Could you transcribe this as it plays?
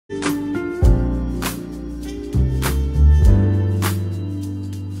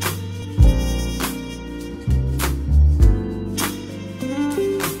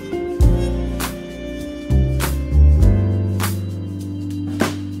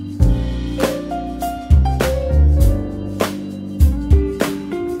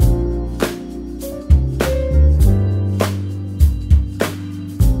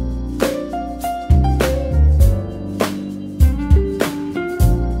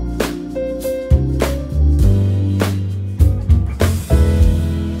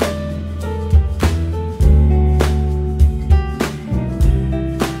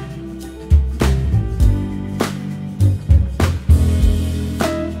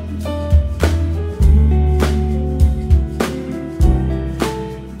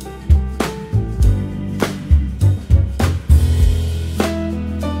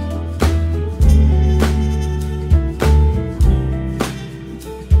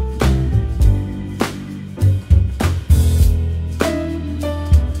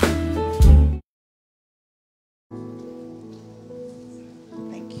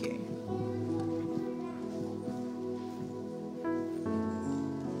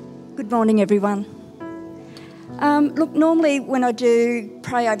Good morning, everyone. Look, normally when I do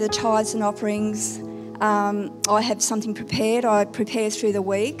pray over the tithes and offerings, I have something prepared. I prepare through the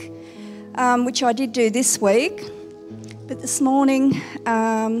week, which I did do this week. But this morning,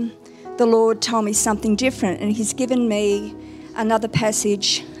 the Lord told me something different, and He's given me another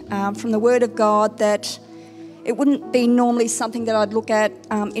passage from the Word of God that it wouldn't be normally something that I'd look at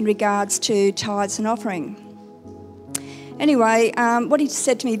in regards to tithes and offering. Anyway, what He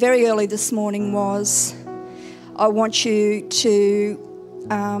said to me very early this morning was, I want you to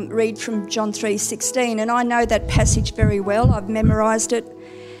read from John 3:16, and I know that passage very well. I've memorised it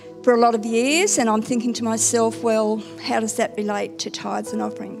for a lot of years, and I'm thinking to myself, well, how does that relate to tithes and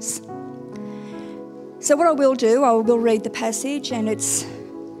offerings? So what I will do, I will read the passage, and it's,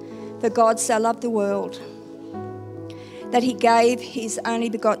 "For God so loved the world, that He gave His only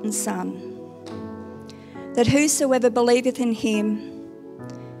begotten Son, that whosoever believeth in Him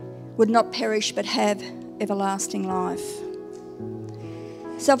would not perish but have everlasting life."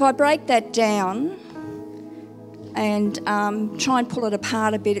 So if I break that down and try and pull it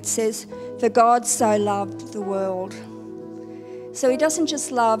apart a bit, it says, "For God so loved the world." So He doesn't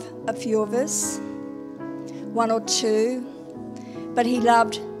just love a few of us, one or two, but He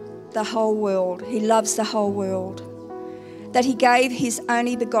loved the whole world. He loves the whole world. That He gave His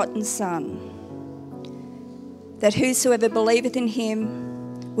only begotten Son, that whosoever believeth in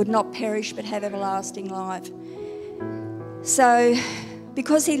Him would not perish but have everlasting life. So,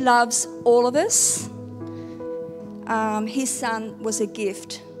 because He loves all of us, His Son was a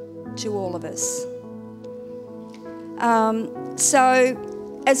gift to all of us. So,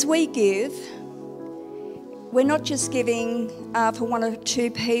 as we give, we're not just giving for one or two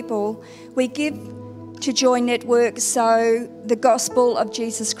people, we give to Joy Network so the gospel of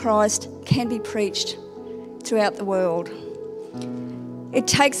Jesus Christ can be preached throughout the world. It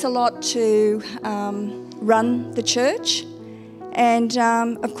takes a lot to run the church, and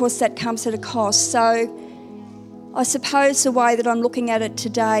of course that comes at a cost. So I suppose the way that I'm looking at it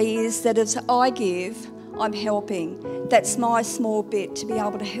today is that as I give, I'm helping. That's my small bit to be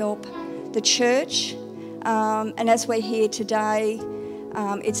able to help the church. And as we're here today,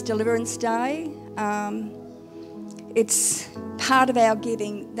 it's Deliverance Day. It's part of our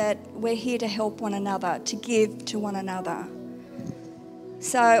giving that we're here to help one another, to give to one another.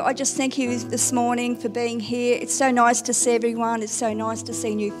 So I just thank you this morning for being here. It's so nice to see everyone. It's so nice to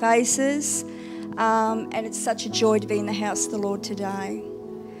see new faces. And it's such a joy to be in the house of the Lord today.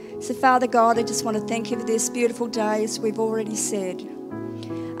 So Father God, I just want to thank you for this beautiful day, as we've already said.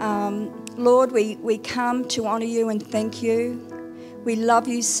 Lord, we come to honour you and thank you. We love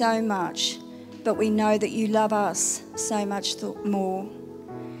you so much, but we know that you love us so much more.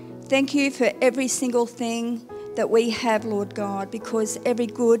 Thank you for every single thing that we have, Lord God, because every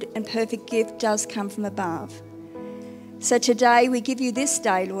good and perfect gift does come from above. So today we give you this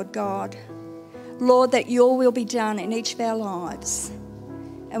day, Lord God. Lord, that your will be done in each of our lives.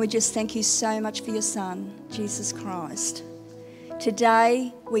 And we just thank you so much for your Son, Jesus Christ.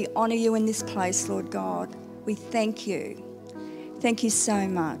 Today we honour you in this place, Lord God. We thank you. Thank you so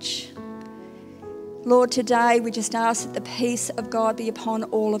much. Lord, today we just ask that the peace of God be upon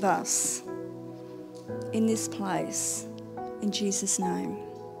all of us in this place. In Jesus' name,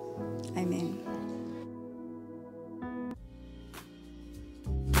 amen.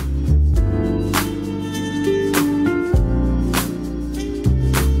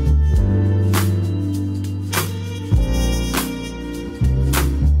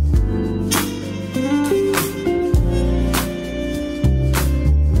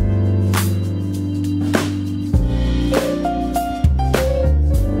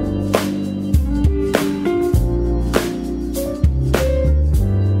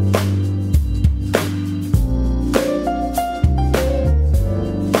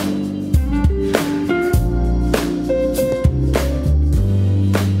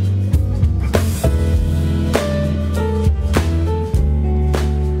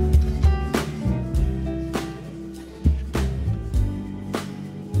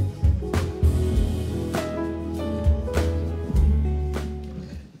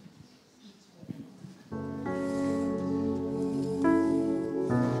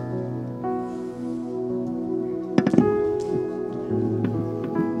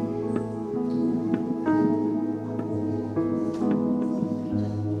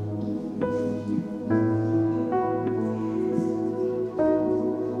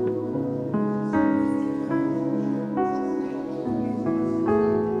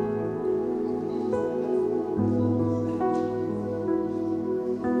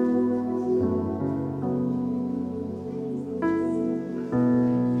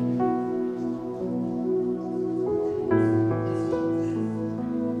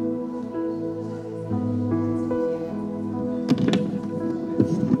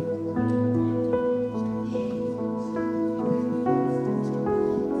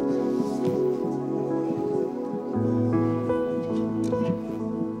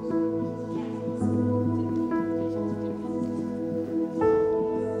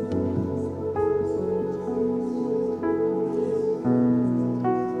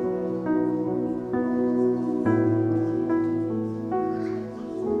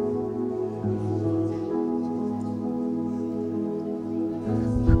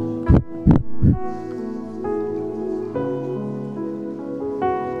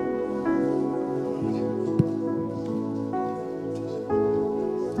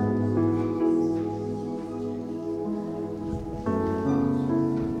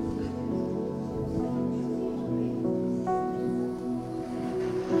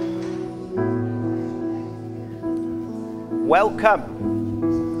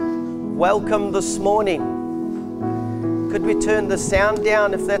 Welcome. Welcome this morning. Could we turn the sound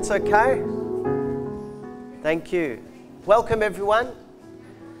down if that's okay? Thank you. Welcome everyone.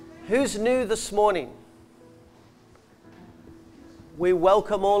 Who's new this morning? We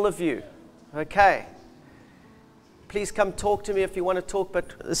welcome all of you. Okay. Please come talk to me if you want to talk,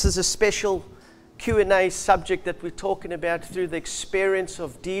 but this is a special Q&A subject that we're talking about through the experience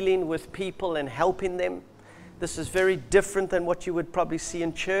of dealing with people and helping them. This is very different than what you would probably see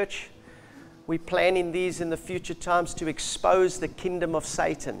in church. We're planning these in the future times to expose the kingdom of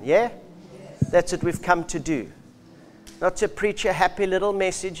Satan, yeah? Yes. That's what we've come to do. Not to preach a happy little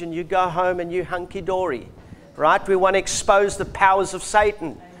message and you go home and you hunky-dory, right? We want to expose the powers of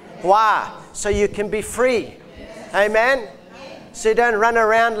Satan. Yes. Why? So you can be free. Yes. Amen? Yes. So you don't run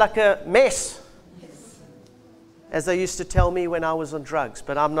around like a mess. As they used to tell me when I was on drugs,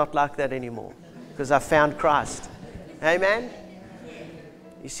 but I'm not like that anymore because I found Christ. Amen?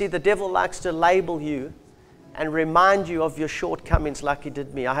 You see, the devil likes to label you and remind you of your shortcomings like he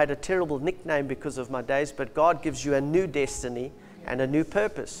did me. I had a terrible nickname because of my days, but God gives you a new destiny and a new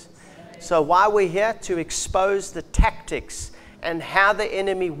purpose. So why we're here? To expose the tactics and how the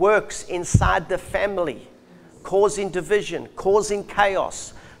enemy works inside the family, causing division, causing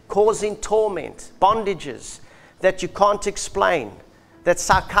chaos, causing torment, bondages that you can't explain, that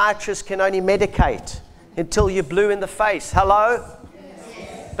psychiatrists can only medicate until you're blue in the face. Hello?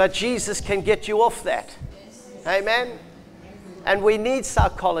 Yes. But Jesus can get you off that. Yes. Amen? And we need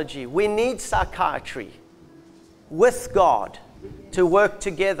psychology. We need psychiatry with God to work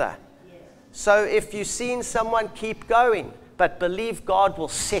together. So if you've seen someone, keep going, but believe God will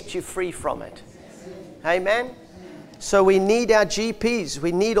set you free from it. Amen? So we need our GPs.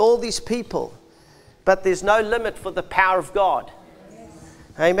 We need all these people. But there's no limit for the power of God.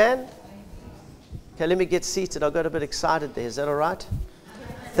 Amen? Okay, let me get seated. I got a bit excited there. Is that all right?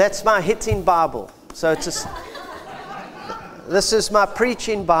 That's my hitting Bible. So it's this is my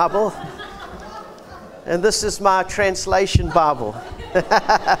preaching Bible. And this is my translation Bible.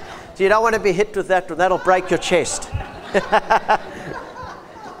 So you don't want to be hit with that one. That'll break your chest.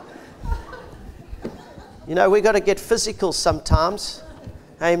 You know, we've got to get physical sometimes.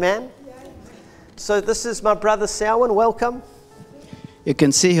 Amen? So this is my brother Selwyn. Welcome. You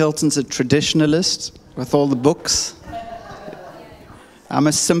can see Hylton's a traditionalist with all the books. I'm a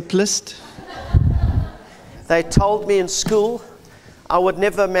simplist. They told me in school I would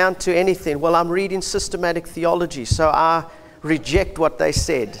never amount to anything. Well, I'm reading systematic theology, so I reject what they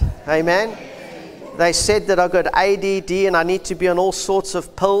said. Amen? They said that I've got ADD and I need to be on all sorts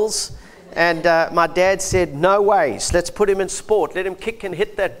of pills. And my dad said, no ways. Let's put him in sport. Let him kick and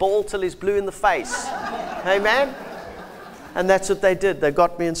hit that ball till he's blue in the face. Amen? And that's what they did. They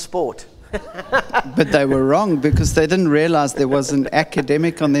got me in sport. But they were wrong because they didn't realize there was an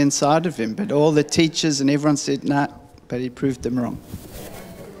academic on the inside of him. But all the teachers and everyone said, no, but he proved them wrong.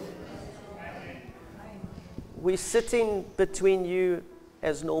 We're sitting between you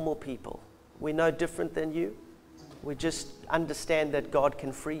as normal people. We're no different than you. We just understand that God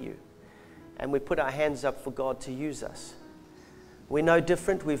can free you. And we put our hands up for God to use us. We're no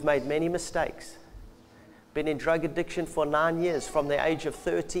different. We've made many mistakes. Been in drug addiction for 9 years from the age of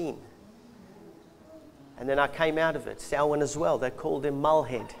 13. And then I came out of it. Selwyn as well. They called him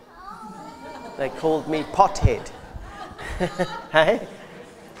Mullhead. They called me Pothead. Hey?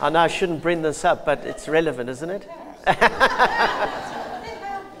 I know I shouldn't bring this up, but it's relevant, isn't it?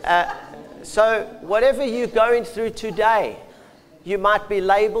 So whatever you're going through today, you might be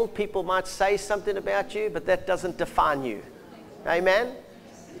labeled, people might say something about you, but that doesn't define you. Amen?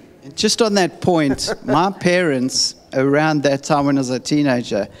 Just on that point, my parents, around that time when I was a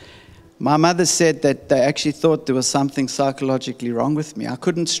teenager, my mother said that they actually thought there was something psychologically wrong with me. I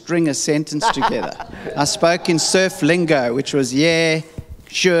couldn't string a sentence together. I spoke in surf lingo, which was yeah,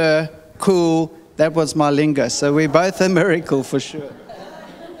 sure, cool. That was my lingo. So we're both a miracle for sure.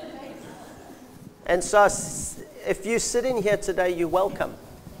 And so if you're sitting here today, you're welcome.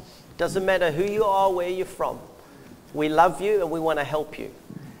 Doesn't matter who you are, where you're from. We love you and we want to help you.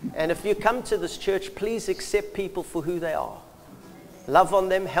 And if you come to this church, please accept people for who they are. Love on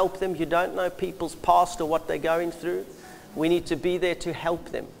them, help them. You don't know people's past or what they're going through. We need to be there to help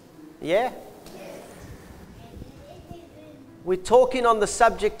them. Yeah? We're talking on the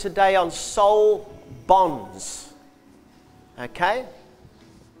subject today on soul bonds. Okay?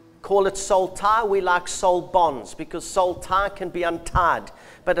 Call it soul tie. We like soul bonds because soul tie can be untied.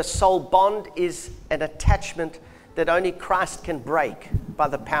 But a soul bond is an attachment that only Christ can break by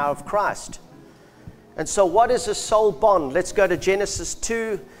the power of Christ. And so what is a soul bond? Let's go to Genesis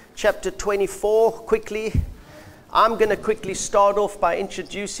 2, chapter 24, quickly. I'm going to quickly start off by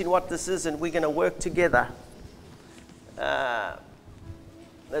introducing what this is, and we're going to work together. Let's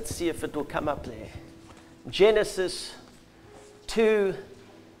see if it will come up there. Genesis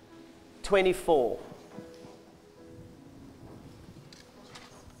 2:24.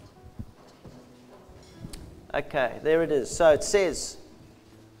 Okay, there it is. So it says,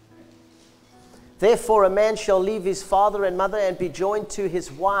 therefore a man shall leave his father and mother and be joined to his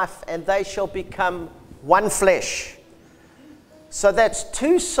wife, and they shall become one flesh. So that's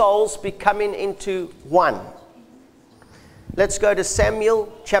two souls becoming into one. Let's go to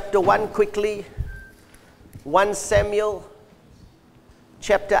Samuel chapter 1 quickly. 1 Samuel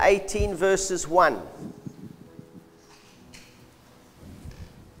chapter 18 verses 1.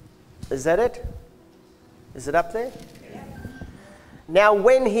 Is that it? Is it up there? Yeah. Now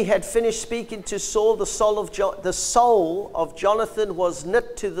when he had finished speaking to Saul, the soul of Jonathan was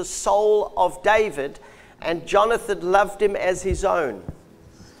knit to the soul of David, and Jonathan loved him as his own.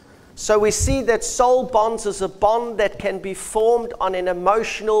 So we see that soul bonds is a bond that can be formed on an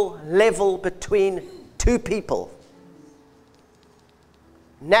emotional level between two people.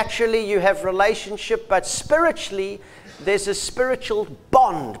 Naturally, you have relationship, but spiritually, there's a spiritual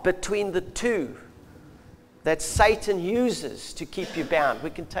bond between the two that Satan uses to keep you bound. We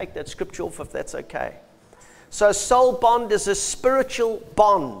can take that scripture off if that's okay. So soul bond is a spiritual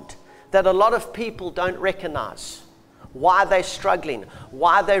bond that a lot of people don't recognize. Why they're struggling,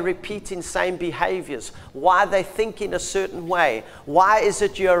 why they're repeating same behaviors, why they think in a certain way. Why is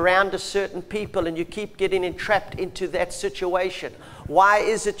it you're around a certain people and you keep getting entrapped into that situation? Why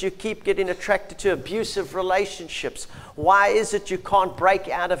is it you keep getting attracted to abusive relationships? Why is it you can't break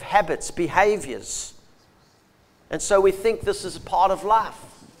out of habits, behaviors? And so we think this is a part of life,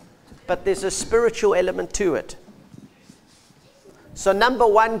 but there's a spiritual element to it. So number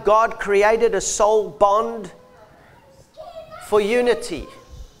one, God created a soul bond for unity,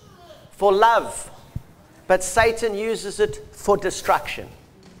 for love, but Satan uses it for destruction.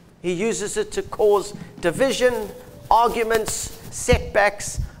 He uses it to cause division, arguments,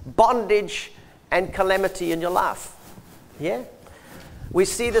 setbacks, bondage, and calamity in your life. Yeah? We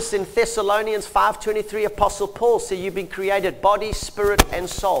see this in Thessalonians 5:23. Apostle Paul said you've been created body, spirit, and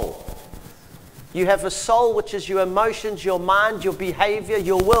soul. You have a soul, which is your emotions, your mind, your behavior,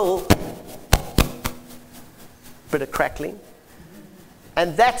 your will. Bit of crackling.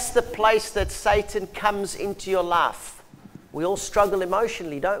 And that's the place that Satan comes into your life. We all struggle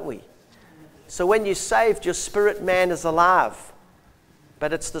emotionally, don't we? So when you're saved, your spirit man is alive.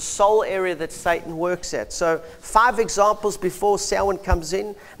 But it's the soul area that Satan works at. So 5 examples before Selwyn comes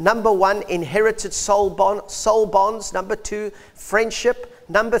in. Number 1, inherited soul bonds. Number 2, friendship.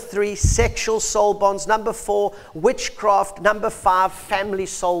 Number 3, sexual soul bonds. Number 4, witchcraft. Number 5, family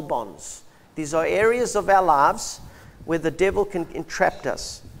soul bonds. These are areas of our lives where the devil can entrap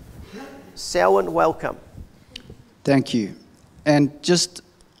us. Selwyn, welcome. Thank you. And just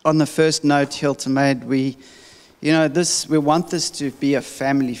on the first note Hilton made, we want this to be a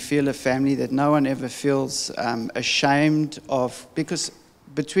family, feel a family that no one ever feels ashamed of, because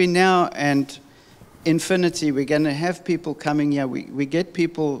between now and infinity, we're going to have people coming here. We get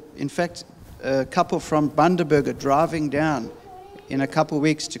people, in fact, a couple from Bundaberg driving down in a couple of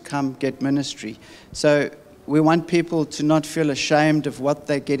weeks to come get ministry. So we want people to not feel ashamed of what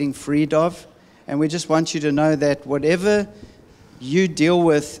they're getting freed of. And we just want you to know that whatever you deal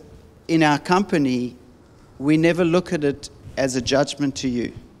with in our company, we never look at it as a judgment to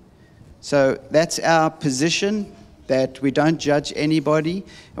you. So that's our position, that we don't judge anybody.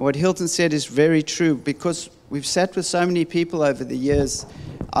 And what Hylton said is very true, because we've sat with so many people over the years.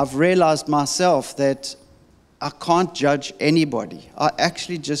 I've realized myself that I can't judge anybody. I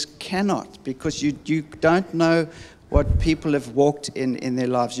actually just cannot, because you don't know what people have walked in their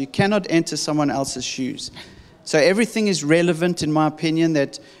lives. You cannot enter someone else's shoes. So everything is relevant, in my opinion,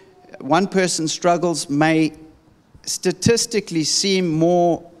 that one person's struggles may statistically seem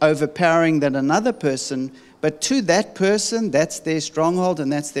more overpowering than another person, but to that person, that's their stronghold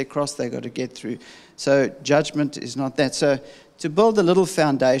and that's their cross they've got to get through. So judgment is not that. So to build a little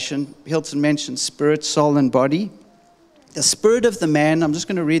foundation, Hylton mentioned spirit, soul, and body. The spirit of the man, I'm just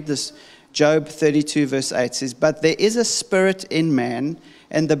going to read this, Job 32 verse 8 says, but there is a spirit in man,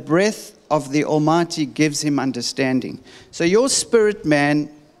 and the breath of the Almighty gives him understanding. So your spirit man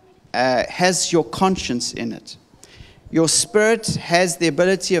has your conscience in it. Your spirit has the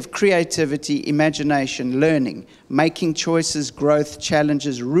ability of creativity, imagination, learning, making choices, growth,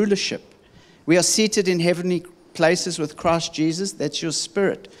 challenges, rulership. We are seated in heavenly places with Christ Jesus. That's your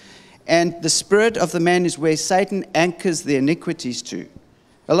spirit. And the spirit of the man is where Satan anchors the iniquities to.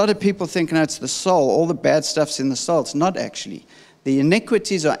 A lot of people think, no, it's the soul. All the bad stuff's in the soul. It's not actually. The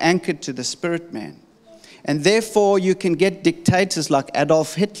iniquities are anchored to the spirit man. And therefore, you can get dictators like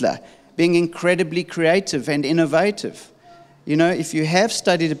Adolf Hitler being incredibly creative and innovative. You know, if you have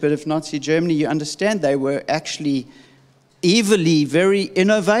studied a bit of Nazi Germany, you understand they were actually evilly very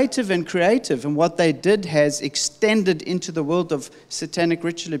innovative and creative. And what they did has extended into the world of satanic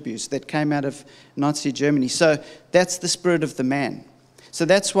ritual abuse that came out of Nazi Germany. So that's the spirit of the man. So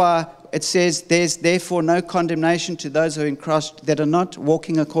that's why it says, there's therefore no condemnation to those who are in Christ that are not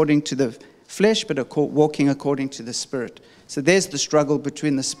walking according to the flesh, but are walking according to the Spirit. So there's the struggle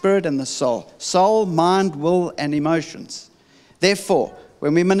between the spirit and the soul. Soul, mind, will, and emotions. Therefore,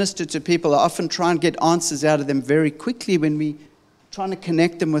 when we minister to people, I often try and get answers out of them very quickly when we trying to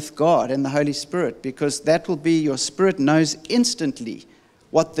connect them with God and the Holy Spirit, because that will be, your spirit knows instantly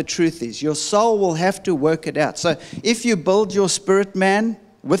what the truth is. Your soul will have to work it out. So if you build your spirit man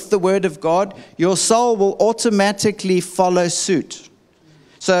with the Word of God, your soul will automatically follow suit.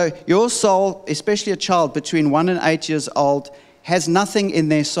 So your soul, especially a child between 1 and 8 years old, has nothing in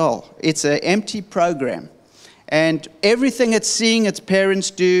their soul. It's an empty program. And everything it's seeing its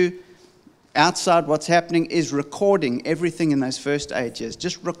parents do outside what's happening is recording everything in those first 8 years,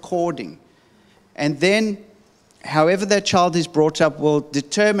 just recording. And then however that child is brought up will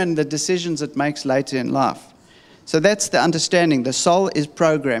determine the decisions it makes later in life. So that's the understanding. The soul is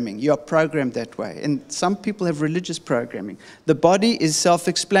programming. You are programmed that way. And some people have religious programming. The body is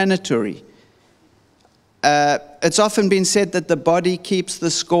self-explanatory. It's often been said that the body keeps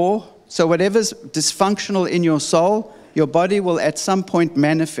the score. So whatever's dysfunctional in your soul, your body will at some point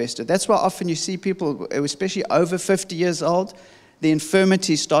manifest it. That's why often you see people, especially over 50 years old, the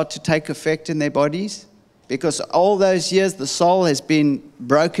infirmities start to take effect in their bodies. Because all those years the soul has been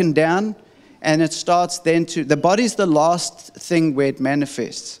broken down, and it starts then to, the body's the last thing where it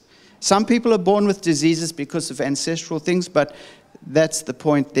manifests. Some people are born with diseases because of ancestral things, but that's the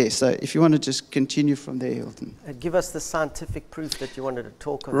point there. So if you want to just continue from there, Hylton. Give us the scientific proof that you wanted to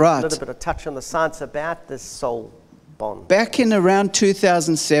talk about. Right. A little bit of touch on the science about this soul bond. Back in around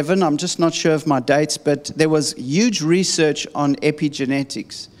 2007, I'm just not sure of my dates, but there was huge research on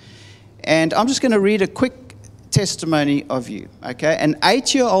epigenetics. And I'm just going to read a quick testimony of you, okay? An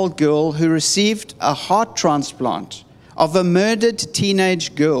 8-year-old girl who received a heart transplant of a murdered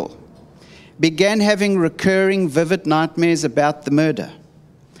teenage girl began having recurring vivid nightmares about the murder.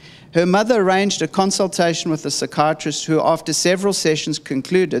 Her mother arranged a consultation with a psychiatrist who, after several sessions,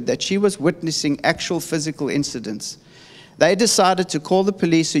 concluded that she was witnessing actual physical incidents. They decided to call the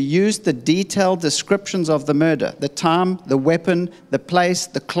police, who used the detailed descriptions of the murder, the time, the weapon, the place,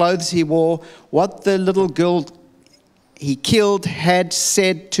 the clothes he wore, what the little girl he killed had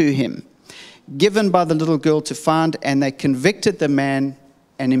said to him, given by the little girl to find, and they convicted the man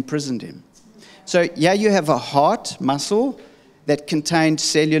and imprisoned him. So yeah, you have a heart muscle that contained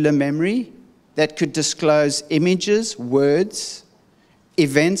cellular memory that could disclose images, words,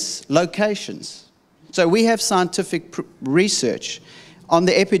 events, locations. So we have scientific research. On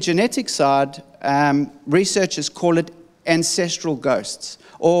the epigenetic side, researchers call it ancestral ghosts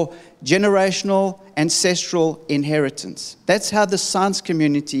or generational ancestral inheritance. That's how the science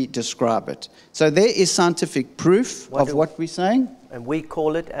community describe it. So there is scientific proof of what we're saying. And we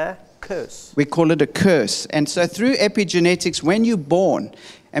call it a curse. We call it a curse. And so through epigenetics, when you're born,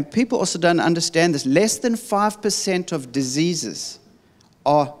 and people also don't understand this, less than 5% of diseases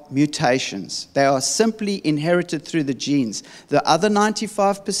are mutations. They are simply inherited through the genes. The other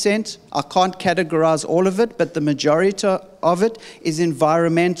 95%, I can't categorize all of it, but the majority of it is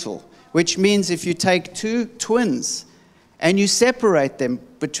environmental, which means if you take two twins and you separate them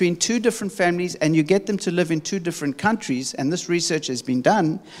between two different families and you get them to live in two different countries, and this research has been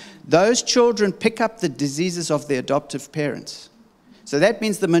done, those children pick up the diseases of their adoptive parents. So that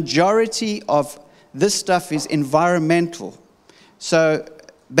means the majority of this stuff is environmental. So,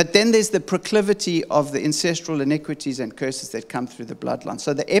 but then there's the proclivity of the ancestral iniquities and curses that come through the bloodline.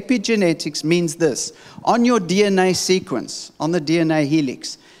 So the epigenetics means this. On your DNA sequence, on the DNA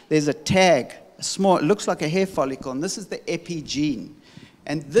helix, there's a tag, a small, it looks like a hair follicle, and this is the epi gene.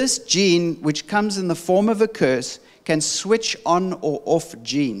 And this gene, which comes in the form of a curse, can switch on or off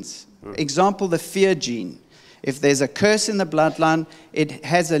genes. Example, the fear gene. If there's a curse in the bloodline, it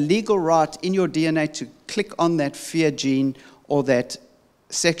has a legal right in your DNA to click on that fear gene or that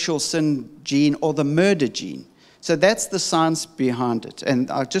sexual sin gene or the murder gene. So that's the science behind it.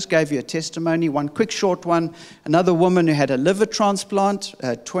 And I just gave you a testimony, one quick short one. Another woman who had a liver transplant,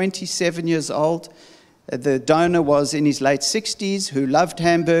 27 years old. The donor was in his late 60s, who loved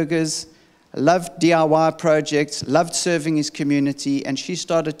hamburgers, loved DIY projects, loved serving his community, and she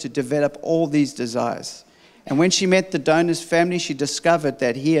started to develop all these desires. And when she met the donor's family, she discovered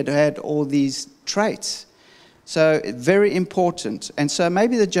that he had had all these traits. So very important. And so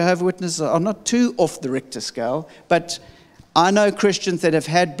maybe the Jehovah's Witnesses are not too off the Richter scale, but I know Christians that have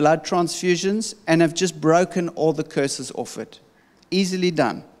had blood transfusions and have just broken all the curses off it. Easily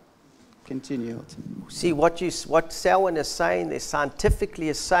done. Continue. See, what Selwyn is saying there, scientifically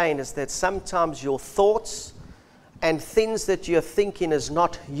is saying, is that sometimes your thoughts and things that you're thinking is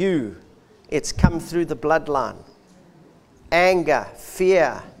not you. It's come through the bloodline. Anger,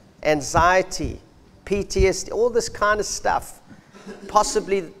 fear, anxiety, PTSD, all this kind of stuff.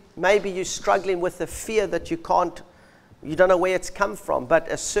 Possibly, maybe you're struggling with a fear that you don't know where it's come from,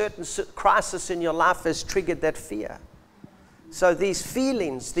 but a certain crisis in your life has triggered that fear. So these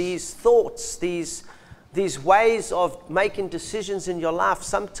feelings, these thoughts, these ways of making decisions in your life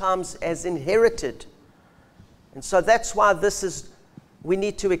sometimes as inherited. And so that's why we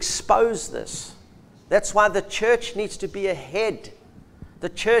need to expose this. That's why the church needs to be ahead. The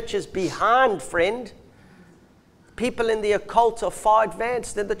church is behind, friend. People in the occult are far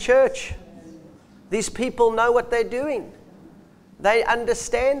advanced than the church. These people know what they're doing. They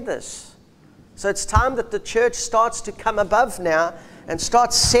understand this. So it's time that the church starts to come above now and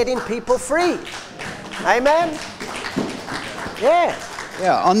starts setting people free. Amen? Yeah.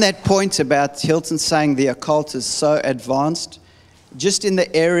 Yeah, on that point about Hylton saying the occult is so advanced, just in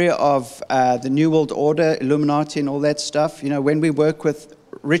the area of the New World Order, Illuminati and all that stuff, when we work with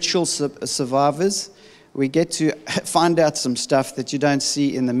ritual survivors, we get to find out some stuff that you don't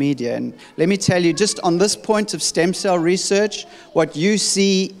see in the media. And let me tell you, just on this point of stem cell research, what you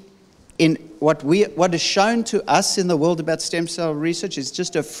see in what is shown to us in the world about stem cell research is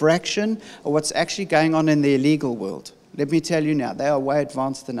just a fraction of what's actually going on in the illegal world. Let me tell you now, they are way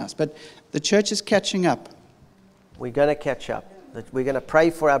advanced than us. But the church is catching up. We're going to catch up. We're going to pray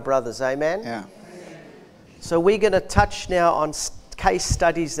for our brothers. Amen? Yeah. So we're going to touch now on case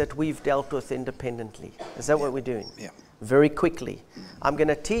studies that we've dealt with independently. Is that what we're doing? Yeah. Very quickly. I'm going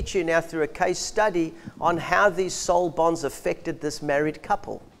to teach you now through a case study on how these soul bonds affected this married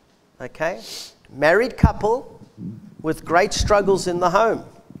couple. Okay? Married couple with great struggles in the home.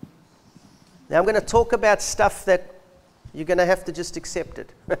 Now I'm going to talk about stuff that you're going to have to just accept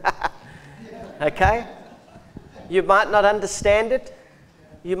it. Okay? You might not understand it.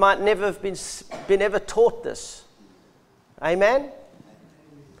 You might never have been ever taught this. Amen?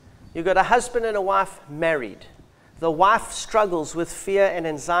 You've got a husband and a wife married. The wife struggles with fear and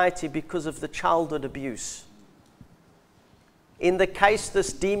anxiety because of the childhood abuse. In the case,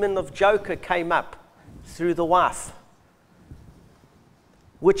 this demon of Joker came up through the wife,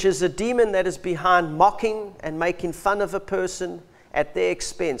 which is a demon that is behind mocking and making fun of a person at their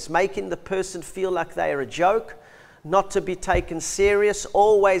expense, making the person feel like they are a joke, not to be taken serious,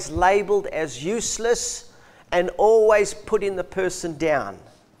 always labeled as useless, and always putting the person down.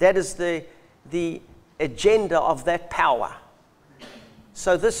 That is the agenda of that power.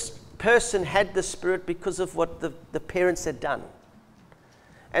 So this person had the spirit because of what the parents had done.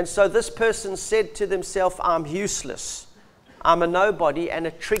 And so this person said to themselves, I'm useless. I'm a nobody, and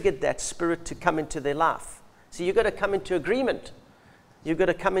it triggered that spirit to come into their life. So you've got to come into agreement. You've got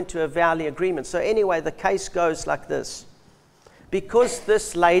to come into a valley agreement. So anyway, the case goes like this. Because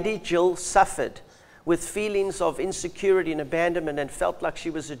this lady, Jill, suffered with feelings of insecurity and abandonment and felt like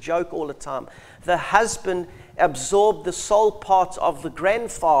she was a joke all the time, the husband absorbed the soul part of the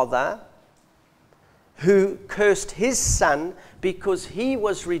grandfather who cursed his son because he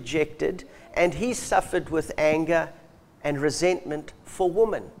was rejected and he suffered with anger and resentment for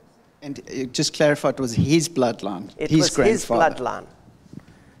women. And just clarify, it was his bloodline. It was his bloodline.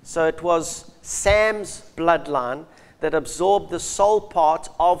 So it was Sam's bloodline that absorbed the soul part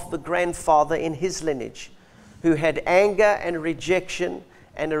of the grandfather in his lineage, who had anger and rejection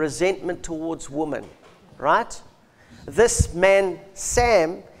and a resentment towards women, right? This man,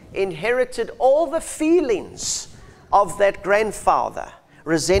 Sam, inherited all the feelings of that grandfather: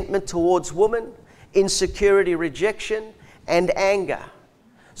 resentment towards women, insecurity, rejection, and anger.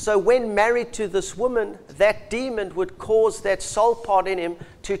 So when married to this woman, that demon would cause that soul part in him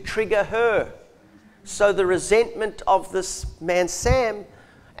to trigger her. So the resentment of this man, Sam,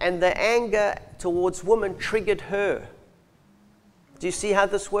 and the anger towards women triggered her. Do you see how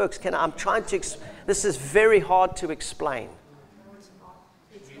this works? I'm trying to, this is very hard to explain.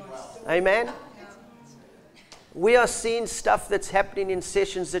 Amen? We are seeing stuff that's happening in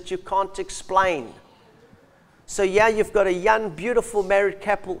sessions that you can't explain. So yeah, you've got a young, beautiful married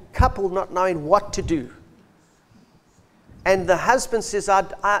couple not knowing what to do. And the husband says,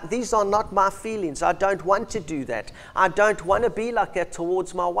 these are not my feelings. I don't want to do that. I don't want to be like that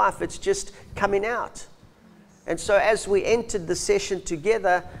towards my wife. It's just coming out. And so as we entered the session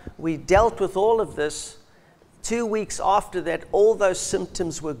together, we dealt with all of this. 2 weeks after that, all those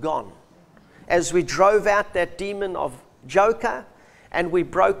symptoms were gone. As we drove out that demon of Joker, and we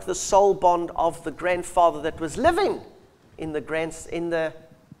broke the soul bond of the grandfather that was living in the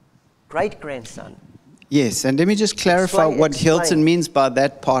great-grandson. Yes, and let me just clarify what Hylton means by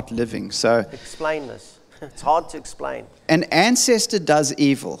that part living. So, explain this. It's hard to explain. An ancestor does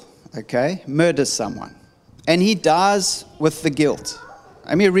evil, okay? Murders someone. And he dies with the guilt.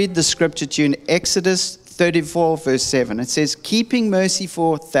 Let me read the scripture to you in Exodus 34, verse 7. It says, keeping mercy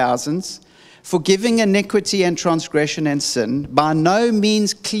for thousands, forgiving iniquity and transgression and sin, by no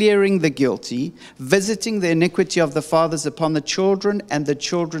means clearing the guilty, visiting the iniquity of the fathers upon the children and the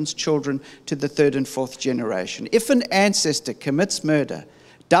children's children to the third and fourth generation. If an ancestor commits murder,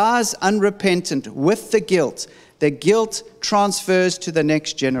 dies unrepentant with the guilt transfers to the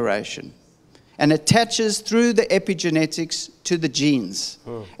next generation and attaches through the epigenetics to the genes,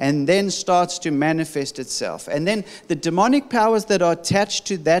 and then starts to manifest itself. And then the demonic powers that are attached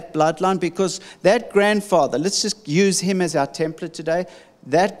to that bloodline, because that grandfather, let's just use him as our template today,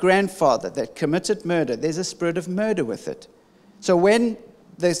 that grandfather that committed murder, there's a spirit of murder with it. So when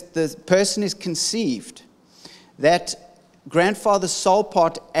the person is conceived, that grandfather's soul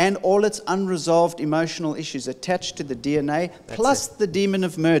part and all its unresolved emotional issues attached to the DNA, plus the demon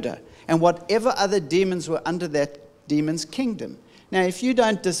of murder, and whatever other demons were under that demon's kingdom. Now, if you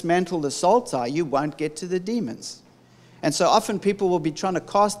don't dismantle the soul tie, you won't get to the demons. And so often people will be trying to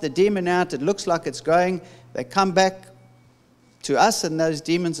cast the demon out. It looks like it's going. They come back to us, and those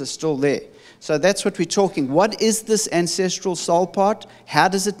demons are still there. So that's what we're talking. What is this ancestral soul part? How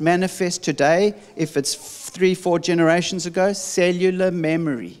does it manifest today? If it's 3-4 generations ago, cellular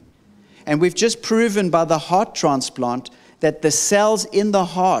memory. And we've just proven by the heart transplant that the cells in the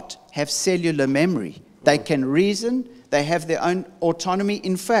heart have cellular memory. They can reason. They have their own autonomy.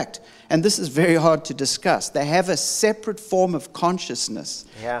 In fact, and this is very hard to discuss, they have a separate form of consciousness.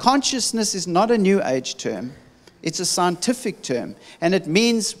 Yeah. Consciousness is not a New Age term. It's a scientific term. And it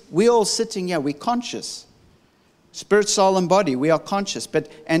means we all sitting here, we're conscious. Spirit, soul, and body, we are conscious.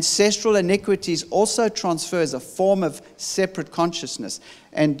 But ancestral iniquities also transfers a form of separate consciousness.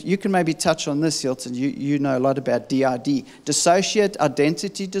 And you can maybe touch on this, Hylton. You know a lot about DID. Dissociate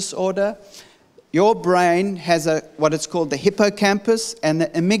identity disorder. Your brain has what it's called the hippocampus and the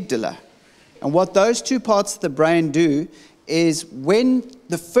amygdala. And what those two parts of the brain do is when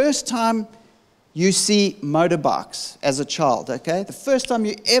the first time you see motorbikes as a child, okay? The first time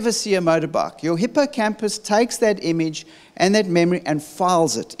you ever see a motorbike, your hippocampus takes that image and that memory and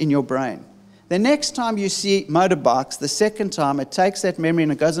files it in your brain. The next time you see motorbikes, the second time, it takes that memory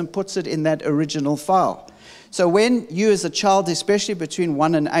and it goes and puts it in that original file. So when you as a child, especially between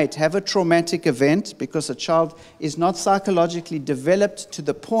 1 and 8, have a traumatic event, because a child is not psychologically developed to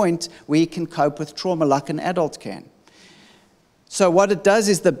the point where he can cope with trauma like an adult can. So what it does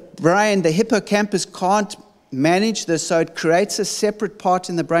is the brain, the hippocampus can't manage this, so it creates a separate part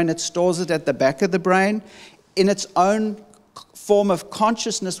in the brain. It stores it at the back of the brain in its own form of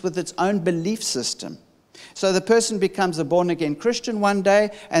consciousness with its own belief system. So the person becomes a born-again Christian one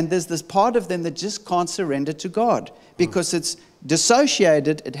day, and there's this part of them that just can't surrender to God because it's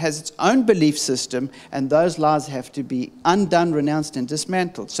dissociated, it has its own belief system, and those lies have to be undone, renounced, and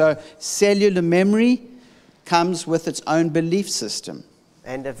dismantled. So cellular memory comes with its own belief system.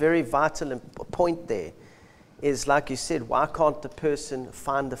 And a very vital point there is, like you said, why can't the person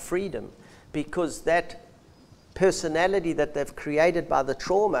find the freedom? Because that personality that they've created by the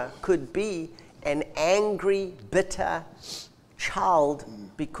trauma could be an angry, bitter child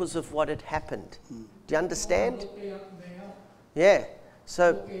because of what had happened. Do you understand? Yeah.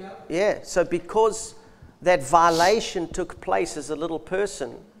 So because that violation took place as a little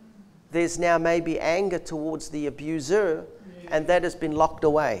person, there's now maybe anger towards the abuser, and that has been locked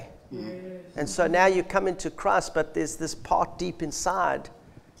away. And so now you come into Christ, but there's this part deep inside,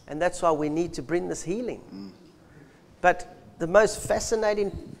 and that's why we need to bring this healing. But the most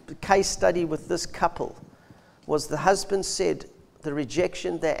fascinating case study with this couple was the husband said, the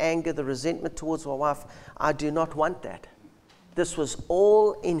rejection, the anger, the resentment towards my wife, I do not want that. This was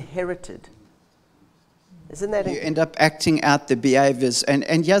all inherited. Isn't that? You end up acting out the behaviors.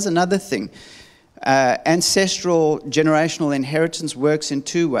 And here's another thing. Ancestral generational inheritance works in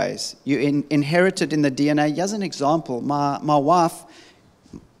two ways. You inherit it in the DNA. Here's an example. My wife,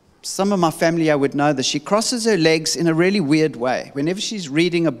 some of my family I would know this. She crosses her legs in a really weird way. Whenever she's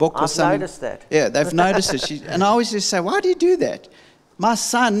reading a book or something. I've noticed that. Yeah, they've noticed it. And I always just say, why do you do that? My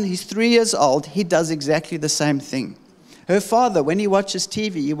son, he's 3 years old. He does exactly the same thing. Her father, when he watches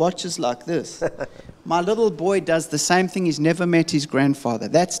TV, he watches like this. My little boy does the same thing. He's never met his grandfather.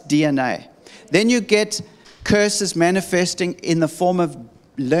 That's DNA. Then you get curses manifesting in the form of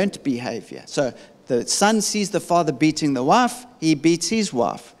learnt behavior. So the son sees the father beating the wife. He beats his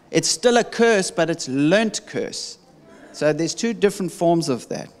wife. It's still a curse, but it's learnt curse. So there's two different forms of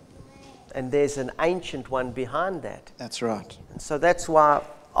that. And there's an ancient one behind that. That's right. And so that's why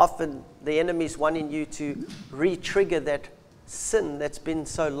often the enemy's wanting you to re-trigger that sin that's been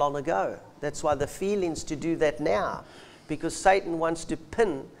so long ago. That's why the feelings to do that now. Because Satan wants to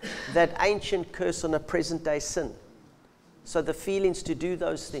pin that ancient curse on a present-day sin. So the feelings to do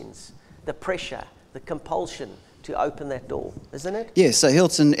those things, the pressure, the compulsion to open that door, isn't it? Yeah, so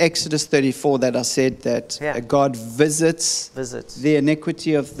Hylton, Exodus 34 that I said that God visits the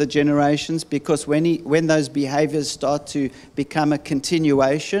iniquity of the generations, because when those behaviors start to become a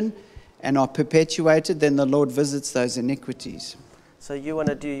continuation and are perpetuated, then the Lord visits those iniquities. So you want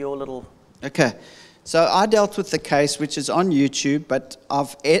to do your little... Okay, so I dealt with the case, which is on YouTube, but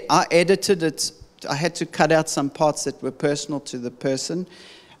I edited it. I had to cut out some parts that were personal to the person.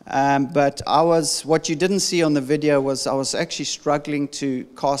 But what you didn't see on the video was I was actually struggling to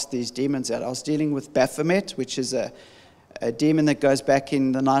cast these demons out. I was dealing with Baphomet, which is a demon that goes back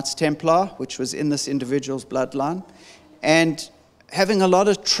in the Knights Templar, which was in this individual's bloodline, and having a lot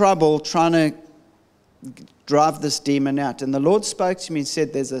of trouble trying to drive this demon out. And the Lord spoke to me and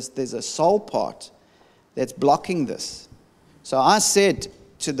said, there's a soul part that's blocking this. So I said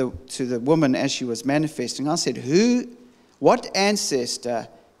to the woman as she was manifesting, I said, what ancestor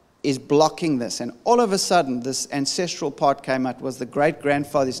is blocking this? And all of a sudden, this ancestral part came out. Was the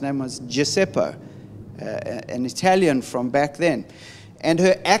great-grandfather, his name was Giuseppe, an Italian from back then. And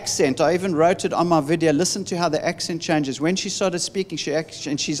her accent, I even wrote it on my video, listen to how the accent changes. When she started speaking,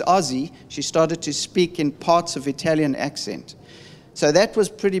 and she's Aussie, she started to speak in parts of Italian accent. So that was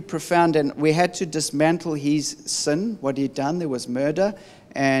pretty profound, and we had to dismantle his sin, what he'd done. There was murder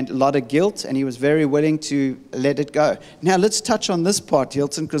and a lot of guilt, and he was very willing to let it go. Now let's touch on this part,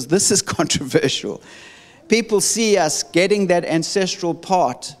 Hylton, because this is controversial. People see us getting that ancestral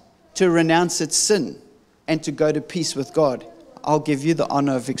part to renounce its sin and to go to peace with God. I'll give you the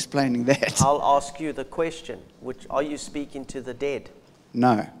honor of explaining that. I'll ask you the question, which are you speaking to the dead?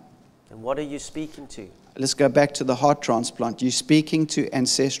 No. And what are you speaking to? Let's go back to the heart transplant. You're speaking to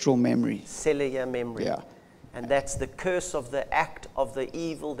ancestral memory. Cellular memory. Yeah. And that's the curse of the act of the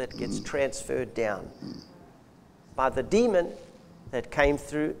evil that gets transferred down by the demon that came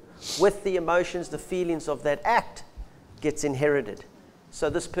through with the emotions, the feelings of that act gets inherited. So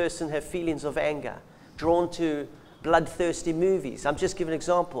this person have feelings of anger, drawn to bloodthirsty movies. I'm just giving an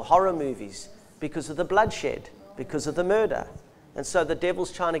example, horror movies, because of the bloodshed, because of the murder. And so the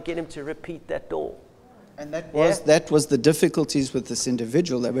devil's trying to get him to repeat that door. And that was the difficulties with this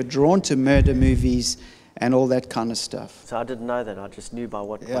individual. They were drawn to murder movies and all that kind of stuff. So I didn't know that. I just knew by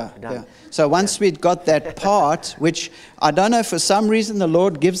what done. Yeah. So once we'd got that part, which I don't know, for some reason the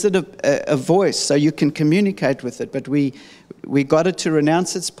Lord gives it a voice so you can communicate with it. But we got it to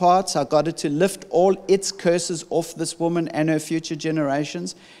renounce its parts. I got it to lift all its curses off this woman and her future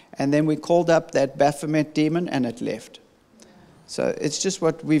generations. And then we called up that Baphomet demon and it left. So it's just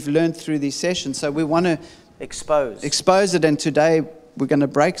what we've learned through these sessions. So we want to expose it, and today we're going to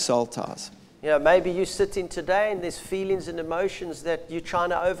break soul ties. You know, maybe you're sitting today and there's feelings and emotions that you're trying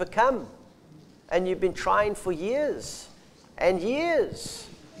to overcome. And you've been trying for years and years.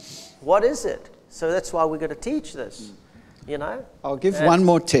 What is it? So that's why we're going to teach this, you know. I'll give one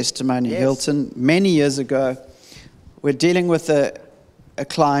more testimony, yes. Hylton. Many years ago, we're dealing with a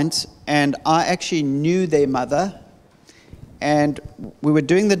client, and I actually knew their mother. And we were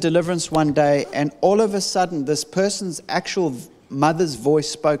doing the deliverance one day, and all of a sudden, this person's actual mother's voice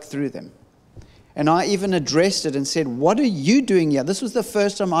spoke through them. And I even addressed it and said, what are you doing here? This was the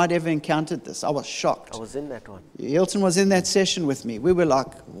first time I'd ever encountered this. I was shocked. I was in that one. Hylton was in that session with me. We were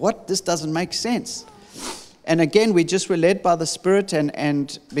like, what? This doesn't make sense. And again, we just were led by the Spirit,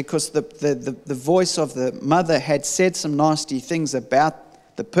 and because the voice of the mother had said some nasty things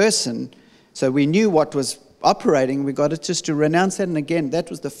about the person, so we knew what was operating. We got it just to renounce that. And again, that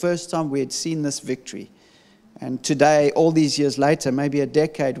was the first time we had seen this victory. And today, all these years later, maybe a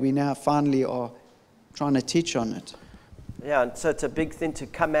decade, we now finally are trying to teach on it. Yeah, and so it's a big thing to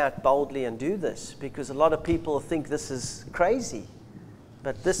come out boldly and do this, because a lot of people think this is crazy.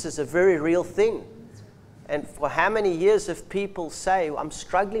 But this is a very real thing. And for how many years have people say, I'm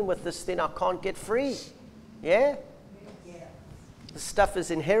struggling with this thing, I can't get free? Yeah? The stuff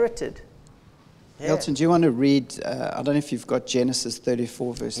is inherited. Yeah. Hylton, do you want to read, I don't know if you've got Genesis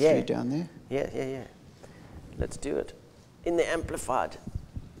 34 verse 3 down there? Yeah. Let's do it. In the Amplified.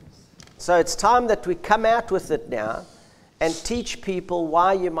 So it's time that we come out with it now and teach people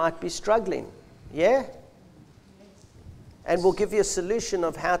why you might be struggling. Yeah? And we'll give you a solution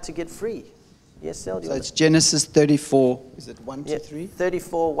of how to get free. Yes, Sel? So it's Genesis 34, is it 1 to 3?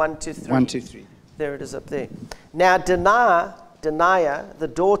 34, 1 to 3. 1 to 3. There it is up there. Now Daniah, the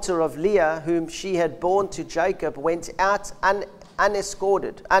daughter of Leah, whom she had borne to Jacob, went out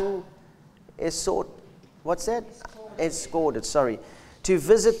unescorted, to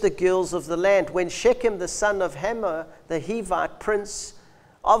visit the girls of the land. When Shechem, the son of Hamor, the Hivite prince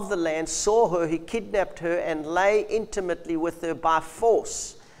of the land, saw her, he kidnapped her and lay intimately with her by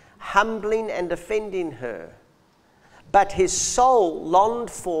force, humbling and offending her. But his soul longed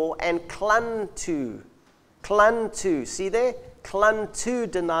for and clung to, see there? Clung to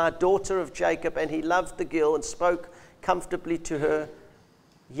Dinah, daughter of Jacob, and he loved the girl and spoke comfortably to her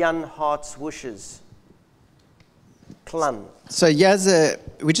young heart's wishes. Clung. So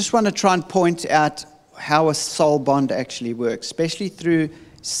we just want to try and point out how a soul bond actually works, especially through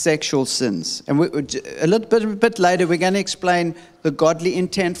sexual sins. And a bit later, we're going to explain the godly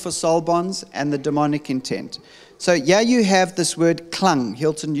intent for soul bonds and the demonic intent. So you have this word clung.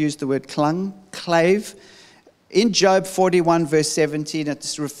 Hylton used the word clung, clave. In Job 41, verse 17,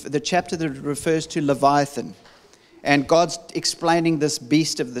 it's the chapter that refers to Leviathan. And God's explaining this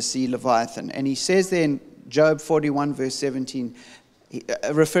beast of the sea, Leviathan. And he says there in Job 41, verse 17,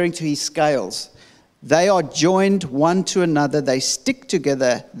 referring to his scales, they are joined one to another, they stick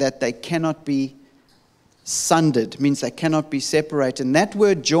together that they cannot be sundered, means they cannot be separated. And that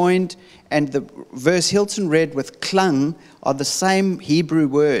word joined and the verse Hylton read with clung are the same Hebrew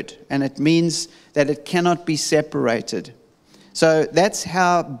word, and it means that it cannot be separated. So that's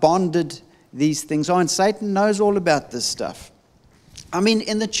how bonded these things are, and Satan knows all about this stuff. I mean,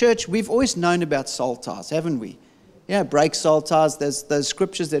 in the church, we've always known about soul ties, haven't we? Yeah, break soul ties. There's those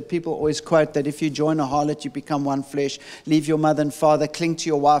scriptures that people always quote that if you join a harlot, you become one flesh. Leave your mother and father, cling to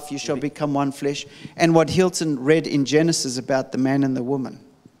your wife, you shall become one flesh. And what Hylton read in Genesis about the man and the woman.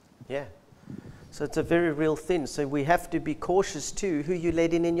 Yeah. So it's a very real thing. So we have to be cautious too who you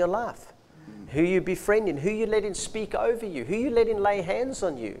let in your life, who you befriend, who you let in speak over you, who you let in lay hands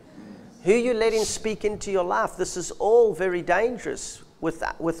on you, who you let in speak into your life. This is all very dangerous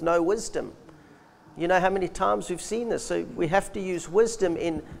with no wisdom. You know how many times we've seen this. So we have to use wisdom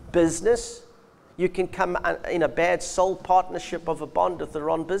in business. You can come in a bad soul partnership of a bond with the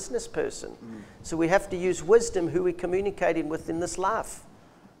wrong business person. So we have to use wisdom who we're communicating with in this life.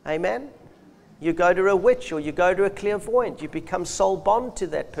 Amen? You go to a witch or you go to a clairvoyant, you become soul bond to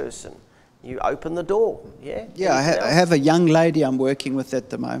that person. You open the door. Yeah? Yeah, I have a young lady I'm working with at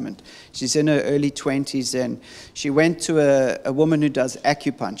the moment. She's in her early 20s, and she went to a woman who does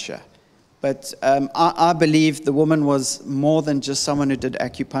acupuncture. But I believe the woman was more than just someone who did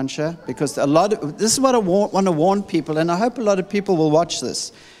acupuncture, because this is what I want to warn people, and I hope a lot of people will watch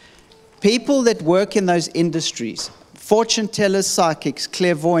this. People that work in those industries, fortune tellers, psychics,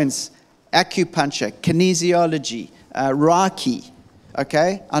 clairvoyants, acupuncture, kinesiology, Reiki,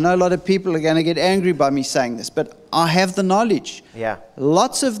 okay? I know a lot of people are going to get angry by me saying this, but I have the knowledge. Yeah.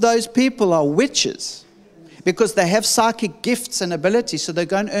 Lots of those people are witches, because they have psychic gifts and abilities, so they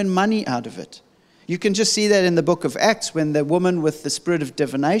go and earn money out of it. You can just see that in the book of Acts, when the woman with the spirit of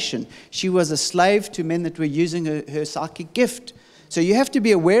divination, she was a slave to men that were using her psychic gift. So you have to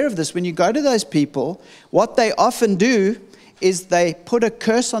be aware of this. When you go to those people, what they often do is they put a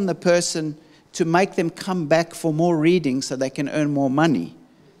curse on the person to make them come back for more readings so they can earn more money.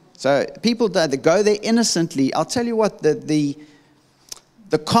 So people they go there innocently. I'll tell you what, the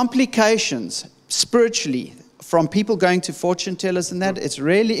complications spiritually from people going to fortune tellers and that, it's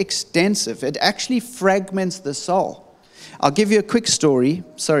really extensive. It actually fragments the soul. I'll give you a quick story.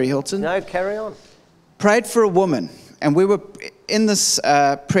 Sorry, Hylton. No, carry on. Prayed for a woman, and we were in this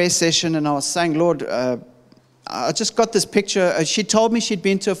prayer session, and I was saying, Lord, I just got this picture. She told me she'd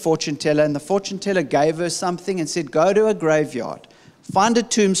been to a fortune teller, and the fortune teller gave her something and said, go to a graveyard, find a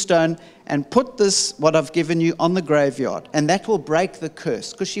tombstone, and put this, what I've given you, on the graveyard, and that will break the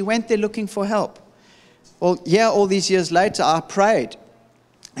curse. Because she went there looking for help. Well, yeah, all these years later, I prayed,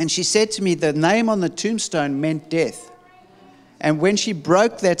 and she said to me the name on the tombstone meant death. And when she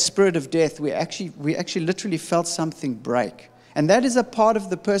broke that spirit of death, we actually literally felt something break. And that is a part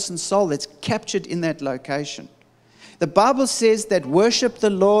of the person's soul that's captured in that location. The Bible says that worship the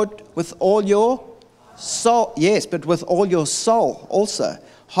Lord with all your Soul, yes, but with all your soul also.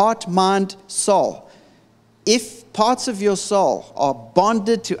 Heart, mind, soul. If parts of your soul are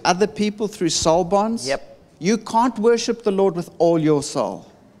bonded to other people through soul bonds, you can't worship the Lord with all your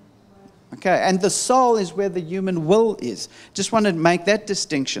soul. Okay, and the soul is where the human will is. Just want to make that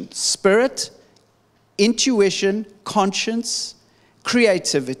distinction. Spirit, intuition, conscience,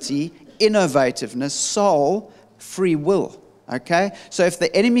 creativity, innovativeness, soul, free will. Okay, so if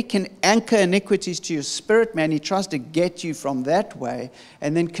the enemy can anchor iniquities to your spirit, man, he tries to get you from that way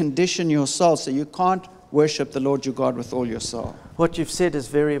and then condition your soul so you can't worship the Lord your God with all your soul. What you've said is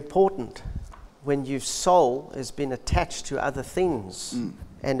very important. When your soul has been attached to other things.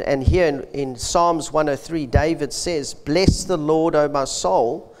 And here in Psalms 103, David says, "Bless the Lord, O my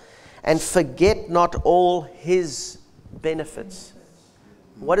soul, and forget not all his benefits."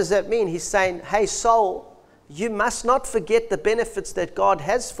 What does that mean? He's saying, hey, soul, you must not forget the benefits that God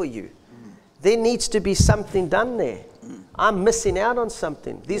has for you. There needs to be something done there. I'm missing out on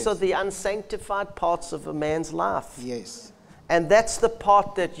something. These are the unsanctified parts of a man's life. Yes. And that's the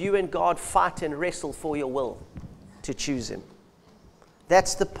part that you and God fight and wrestle for your will to choose him.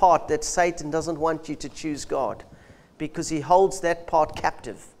 That's the part that Satan doesn't want you to choose God, because he holds that part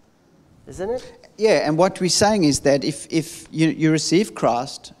captive. Isn't it? Yeah, and what we're saying is that if you receive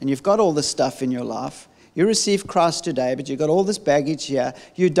Christ and you've got all this stuff in your life, you receive Christ today, but you've got all this baggage here,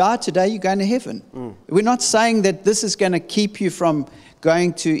 you die today, you're going to heaven. We're not saying that this is going to keep you from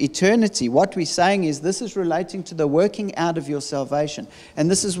going to eternity. What we're saying is this is relating to the working out of your salvation. And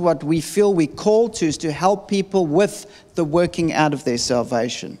this is what we feel we're called to, is to help people with the working out of their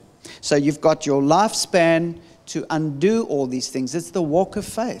salvation. So you've got your lifespan to undo all these things. It's the walk of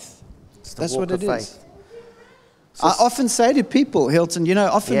faith. That's what it is. So I often say to people, Hylton,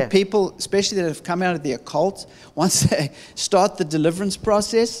 often people, especially that have come out of the occult, once they start the deliverance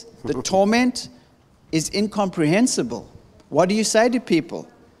process, the torment is incomprehensible. What do you say to people?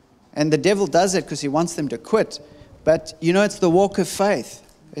 And the devil does it because he wants them to quit. But, it's the walk of faith.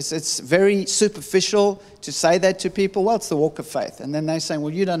 It's very superficial to say that to people. Well, it's the walk of faith. And then they're saying,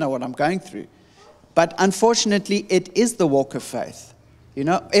 well, you don't know what I'm going through. But unfortunately, it is the walk of faith.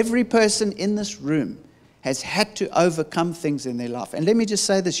 Every person in this room has had to overcome things in their life. And let me just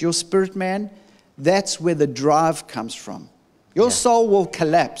say this, your spirit man, that's where the drive comes from. Your soul will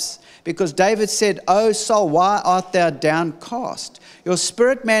collapse. Because David said, "O soul, why art thou downcast?" Your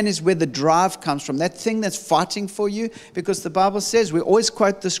spirit man is where the drive comes from, that thing that's fighting for you. Because the Bible says, we always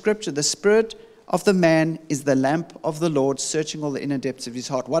quote the scripture, the spirit of the man is the lamp of the Lord, searching all the inner depths of his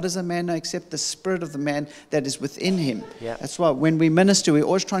heart. What does a man know except the spirit of the man that is within him? That's why when we minister, we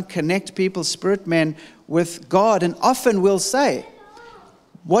always try and connect people's spirit man with God. And often we'll say,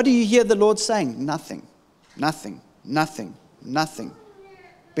 what do you hear the Lord saying? Nothing, nothing, nothing, nothing.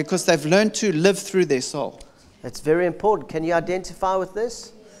 Because they've learned to live through their soul. That's very important. Can you identify with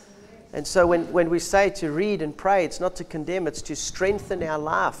this? And so when we say to read and pray, it's not to condemn, it's to strengthen our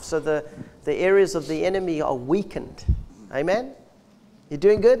life so the areas of the enemy are weakened. Amen? You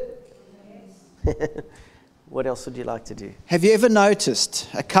doing good? What else would you like to do? Have you ever noticed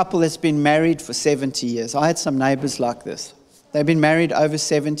a couple that's been married for 70 years? I had some neighbors like this. They've been married over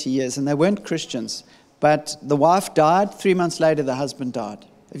 70 years and they weren't Christians. But the wife died. 3 months later, the husband died.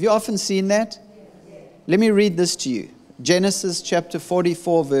 Have you often seen that? Let me read this to you. Genesis chapter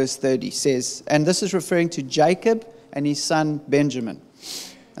 44 verse 30 says, and this is referring to Jacob and his son Benjamin.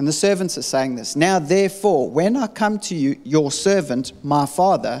 And the servants are saying this. Now therefore, when I come to you, your servant, my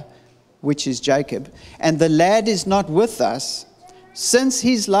father, which is Jacob, and the lad is not with us, since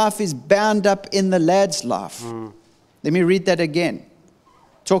his life is bound up in the lad's life. Let me read that again.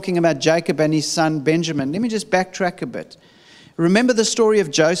 Talking about Jacob and his son Benjamin. Let me just backtrack a bit. Remember the story of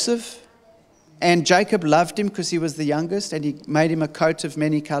Joseph? And Jacob loved him because he was the youngest, and he made him a coat of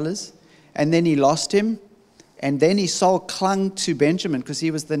many colors. And then he lost him. And then his soul clung to Benjamin because he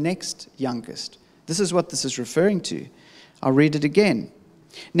was the next youngest. This is what this is referring to. I'll read it again.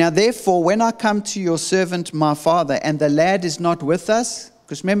 Now therefore, when I come to your servant, my father, and the lad is not with us,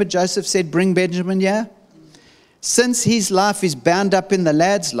 because remember Joseph said, bring Benjamin here. Since his life is bound up in the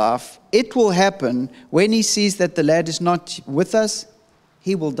lad's life, it will happen when he sees that the lad is not with us,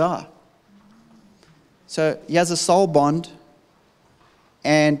 he will die. So he has a soul bond,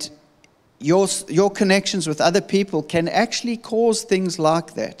 and your connections with other people can actually cause things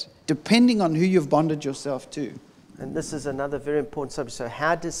like that, depending on who you've bonded yourself to. And this is another very important subject. So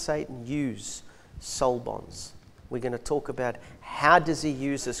how does Satan use soul bonds? We're going to talk about how does he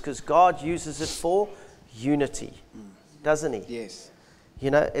use this, because God uses it for unity, doesn't he? Yes.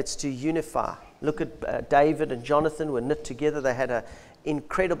 It's to unify. Look at David and Jonathan were knit together. They had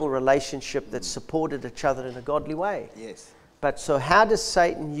incredible relationship that supported each other in a godly way. Yes. But so how does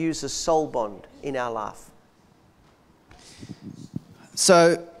Satan use a soul bond in our life?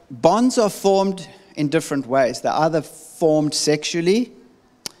 So bonds are formed in different ways. They're either formed sexually,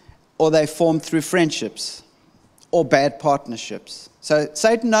 or they form through friendships or bad partnerships. So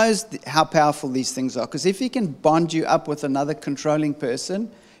Satan knows how powerful these things are, because if he can bond you up with another controlling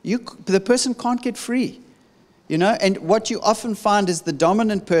person, the person can't get free. You know, and what you often find is the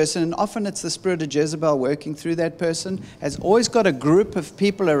dominant person, and often it's the spirit of Jezebel working through that person, has always got a group of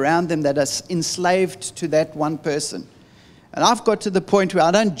people around them that are enslaved to that one person. And I've got to the point where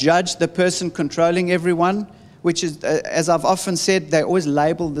I don't judge the person controlling everyone, which is, as I've often said, they always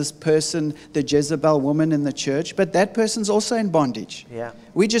label this person the Jezebel woman in the church, but that person's also in bondage. Yeah.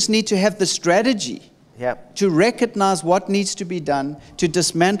 We just need to have the strategy to recognize what needs to be done to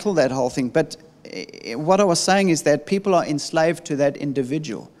dismantle that whole thing. But what I was saying is that people are enslaved to that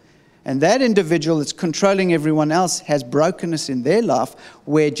individual. And that individual that's controlling everyone else has brokenness in their life,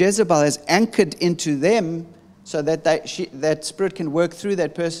 where Jezebel has anchored into them so that that spirit can work through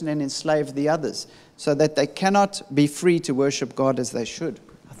that person and enslave the others, so that they cannot be free to worship God as they should.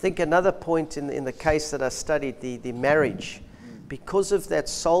 I think another point in the case that I studied, the marriage, because of that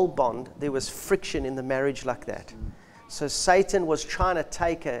soul bond, there was friction in the marriage like that. So Satan was trying to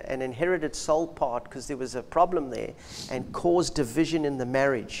take an inherited soul part, because there was a problem there, and cause division in the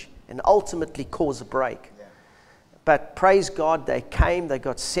marriage, and ultimately cause a break. But praise God, they came, they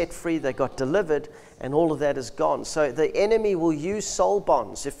got set free, they got delivered, and all of that is gone. So the enemy will use soul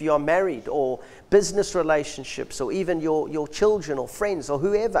bonds, if you are married, or business relationships, or even your children or friends or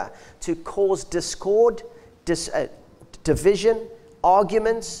whoever, to cause discord, division,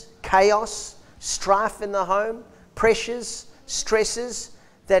 arguments, chaos, strife in the home, pressures, stresses,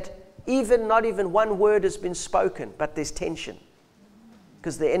 that not even one word has been spoken, but there's tension,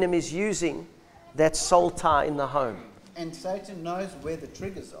 because the enemy is using that soul tie in the home. And Satan knows where the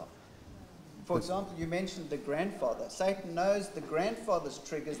triggers are. For example, you mentioned the grandfather. Satan knows the grandfather's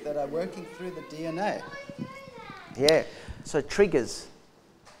triggers that are working through the DNA. Yeah, so triggers.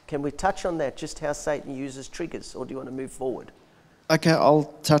 Can we touch on that, just how Satan uses triggers, or do you want to move forward? Okay,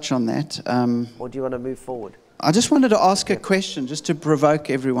 I'll touch on that. Or do you want to move forward? I just wanted to ask a question, just to provoke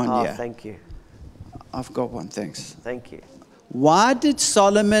everyone here. Thank you. I've got one, thanks. Thank you. Why did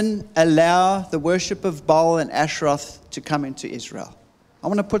Solomon allow the worship of Baal and Asheroth to come into Israel? I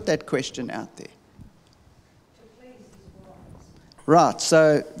want to put that question out there. Right,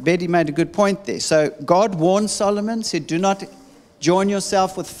 so Betty made a good point there. So God warned Solomon, said, do not join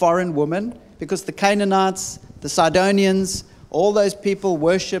yourself with foreign women, because the Canaanites, the Sidonians, all those people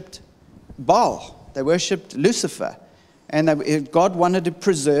worshipped Baal. They worshipped Lucifer. And God wanted to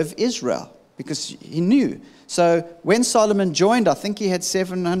preserve Israel, because he knew. So when Solomon joined, I think he had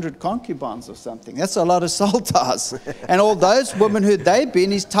 700 concubines or something. That's a lot of soul ties. And all those women who they'd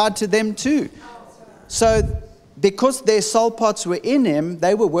been, he's tied to them too. So because their soul parts were in him,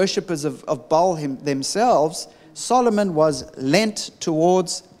 they were worshippers of Baal themselves. Solomon was lent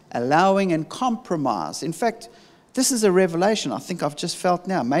towards allowing and compromise. In fact, this is a revelation I think I've just felt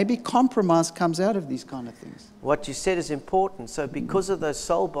now. Maybe compromise comes out of these kind of things. What you said is important. So because of those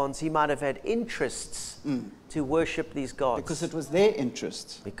soul bonds, he might have had interests to worship these gods. Because it was their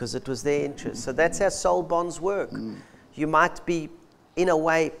interest. Because it was their interest. So that's how soul bonds work. You might be, in a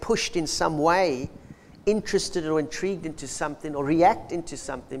way, pushed in some way, interested or intrigued into something, or react into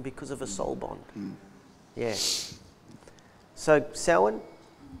something because of a soul bond. Yeah. So, Selwyn,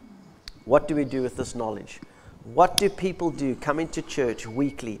 what do we do with this knowledge? What do people do coming to church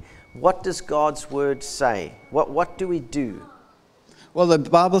weekly? What does God's word say? What do we do? Well, the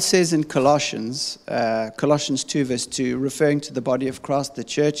Bible says in Colossians 2 verse 2, referring to the body of Christ, the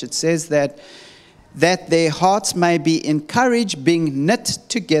church, it says that their hearts may be encouraged, being knit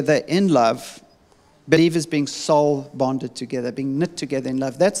together in love, believers being soul bonded together, being knit together in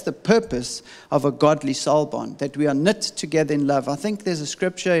love. That's the purpose of a godly soul bond, that we are knit together in love. I think there's a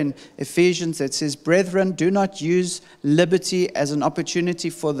scripture in Ephesians that says, brethren, do not use liberty as an opportunity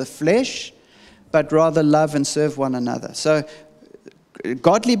for the flesh, but rather love and serve one another. So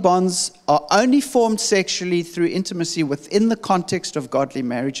godly bonds are only formed sexually through intimacy within the context of godly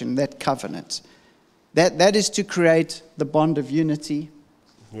marriage and that covenant. That is to create the bond of unity.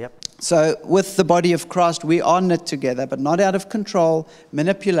 Yep. So with the body of Christ, we are knit together, but not out of control,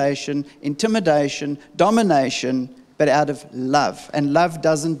 manipulation, intimidation, domination, but out of love. And love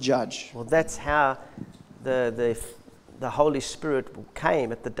doesn't judge. Well, that's how the Holy Spirit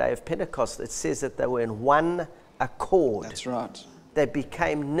came at the day of Pentecost. It says that they were in one accord. That's right. They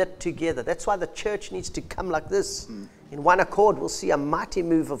became knit together. That's why the church needs to come like this. In one accord, we'll see a mighty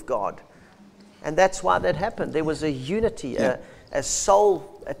move of God. And that's why that happened. There was a unity, a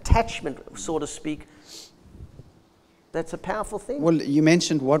soul attachment, so to speak. That's a powerful thing. Well, you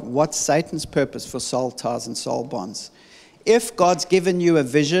mentioned what's Satan's purpose for soul ties and soul bonds. If God's given you a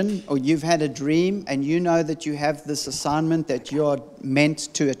vision or you've had a dream and you know that you have this assignment that you're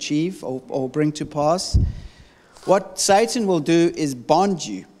meant to achieve or bring to pass, what Satan will do is bond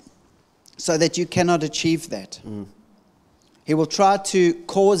you so that you cannot achieve that. He will try to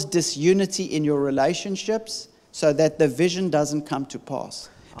cause disunity in your relationships so that the vision doesn't come to pass.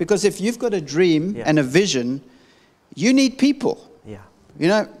 Because if you've got a dream and a vision, you need people. You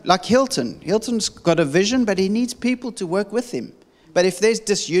know, like Hylton. Hylton's got a vision, but he needs people to work with him. But if there's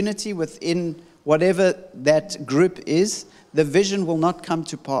disunity within whatever that group is, the vision will not come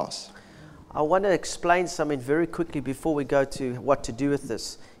to pass. I want to explain something very quickly before we go to what to do with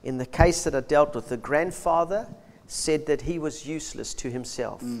this. In the case that I dealt with, the grandfather said that he was useless to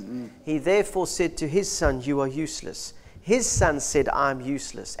himself. He therefore said to his son, you are useless. His son said, I'm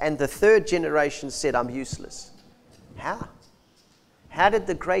useless. And the third generation said, I'm useless. How? How did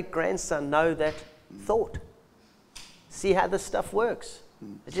the great-grandson know that thought? See how this stuff works.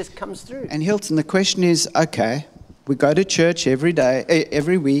 It just comes through. And Hylton, the question is, okay, we go to church every day,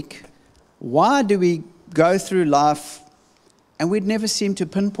 every week. Why do we go through life and we'd never seem to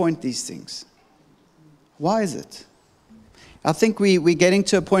pinpoint these things? Why is it? I think we're getting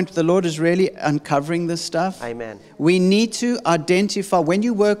to a point where the Lord is really uncovering this stuff. Amen. We need to identify, when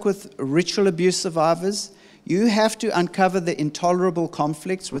you work with ritual abuse survivors, you have to uncover the intolerable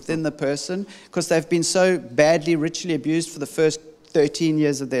conflicts within the person because they've been so badly ritually abused for the first 13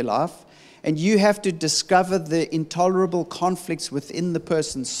 years of their life. And you have to discover the intolerable conflicts within the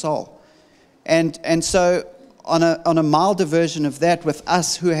person's soul. And so on a milder version of that, with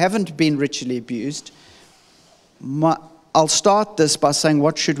us who haven't been ritually abused, I'll start this by saying,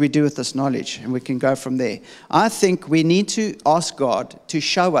 what should we do with this knowledge? And we can go from there. I think we need to ask God to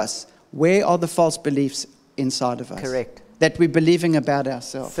show us where are the false beliefs inside of us. Correct. That we're believing about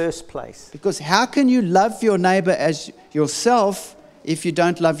ourselves. First place. Because how can you love your neighbor as yourself if you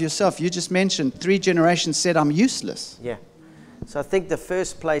don't love yourself? You just mentioned 3 generations said, I'm useless. Yeah. So I think the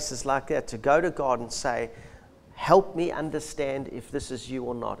first place is like that, to go to God and say, help me understand if this is you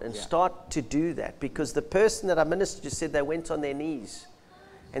or not. And start to do that. Because the person that I ministered to said they went on their knees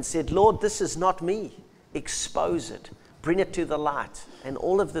and said, Lord, this is not me. Expose it. Bring it to the light. And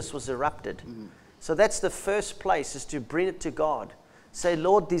all of this was erupted. So that's the first place, is to bring it to God. Say,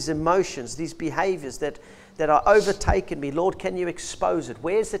 Lord, these emotions, these behaviors that are overtaking me, Lord, can you expose it?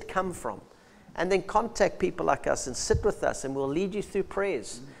 Where does it come from? And then contact people like us and sit with us, and we'll lead you through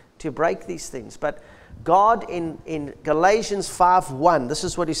prayers to break these things. But God in Galatians 5:1, this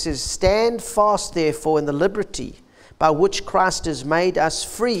is what he says, stand fast therefore in the liberty by which Christ has made us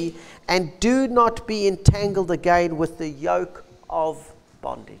free, and do not be entangled again with the yoke of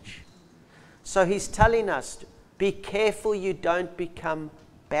bondage. So he's telling us, be careful you don't become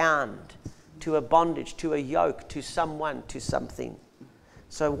bound to a bondage, to a yoke, to someone, to something.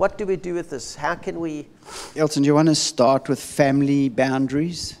 So what do we do with this? How can we... Hylton, do you want to start with family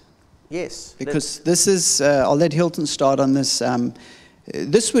boundaries? Yes. Because this is, I'll let Hylton start on this.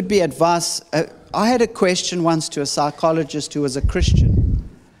 This would be advice. I had a question once to a psychologist who was a Christian.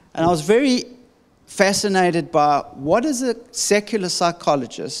 And I was very fascinated by what is a secular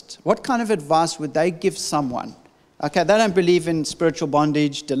psychologist, what kind of advice would they give someone? Okay, they don't believe in spiritual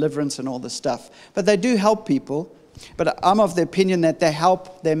bondage, deliverance, and all this stuff. But they do help people. But I'm of the opinion that they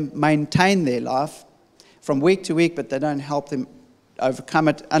help them maintain their life from week to week, but they don't help them overcome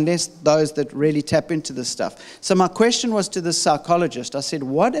it unless those that really tap into this stuff. So my question was to the psychologist. I said,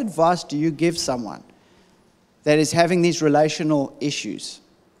 what advice do you give someone that is having these relational issues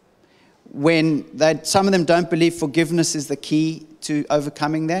when some of them don't believe forgiveness is the key to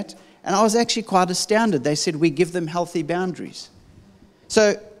overcoming that? And I was actually quite astounded. They said, we give them healthy boundaries.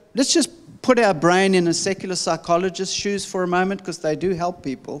 So let's just put our brain in a secular psychologist's shoes for a moment, because they do help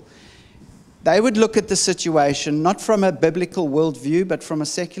people. They would look at the situation, not from a biblical worldview, but from a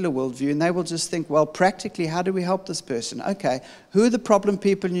secular worldview, and they will just think, well, practically, how do we help this person? Okay, who are the problem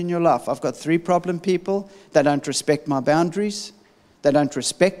people in your life? I've got 3 problem people. They don't respect my boundaries. They don't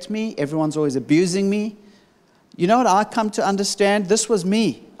respect me. Everyone's always abusing me. You know what I come to understand? This was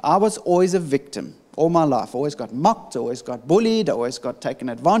me. I was always a victim all my life. Always got mocked, always got bullied, always got taken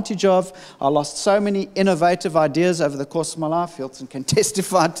advantage of. I lost so many innovative ideas over the course of my life. Hylton can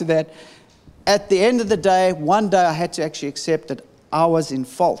testify to that. At the end of the day, one day I had to actually accept that I was in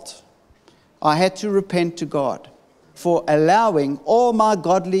fault. I had to repent to God for allowing all my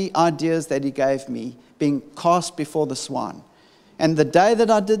godly ideas that He gave me being cast before the swine. And the day that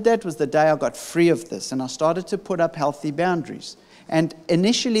I did that was the day I got free of this, and I started to put up healthy boundaries. And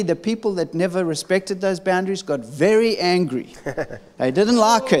initially, the people that never respected those boundaries got very angry. They didn't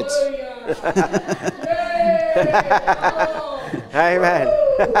like it. Amen.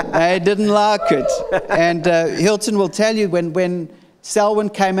 They didn't like it. And Hylton will tell you, when Selwyn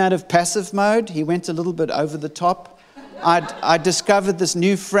came out of passive mode, he went a little bit over the top. I discovered this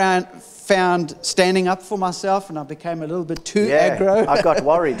new found standing up for myself, and I became a little bit too aggro. I got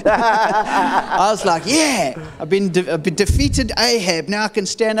worried. I was like, I've been defeated Ahab. Now I can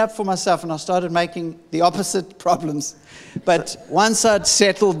stand up for myself. And I started making the opposite problems. But once I'd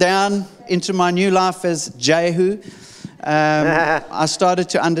settled down into my new life as Jehu, I started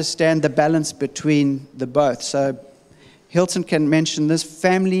to understand the balance between the both. So Hylton can mention this,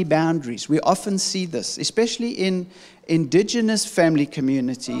 family boundaries. We often see this, especially in indigenous family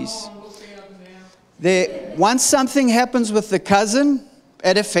communities. Once something happens with the cousin,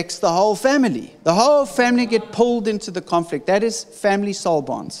 it affects the whole family. The whole family get pulled into the conflict. That is family soul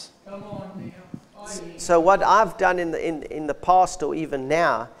bonds. So what I've done in the past, or even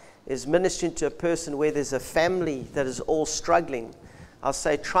now, is ministering to a person where there's a family that is all struggling. I'll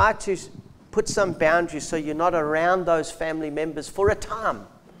say, try to put some boundaries so you're not around those family members for a time.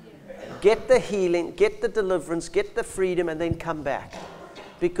 Get the healing, get the deliverance, get the freedom, and then come back.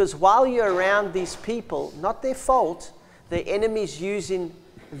 Because while you're around these people, not their fault, the enemy's using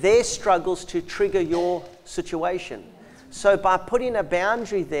their struggles to trigger your situation. So by putting a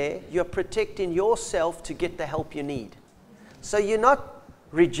boundary there, you're protecting yourself to get the help you need. So you're not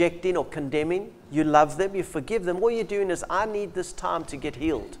rejecting or condemning. You love them, you forgive them. All you're doing is, I need this time to get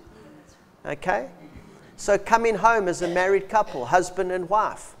healed. Okay? So coming home as a married couple, husband and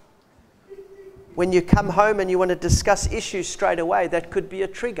wife. When you come home and you want to discuss issues straight away, that could be a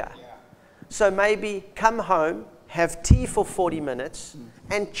trigger. So maybe come home, have tea for 40 minutes,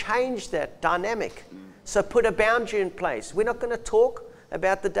 and change that dynamic. So put a boundary in place. We're not going to talk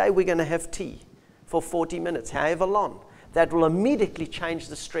about the day, we're going to have tea for 40 minutes, however long. That will immediately change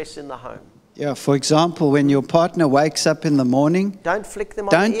the stress in the home. Yeah, for example, when your partner wakes up in the morning, don't flick them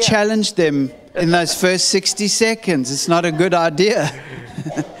on the ear. Don't challenge them in those first 60 seconds. It's not a good idea.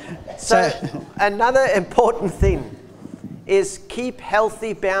 So another important thing is keep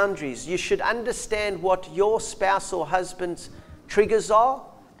healthy boundaries. You should understand what your spouse or husband's triggers are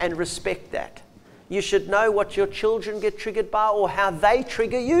and respect that. You should know what your children get triggered by or how they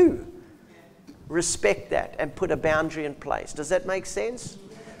trigger you. Respect that and put a boundary in place. Does that make sense?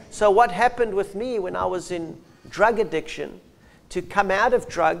 So what happened with me when I was in drug addiction, to come out of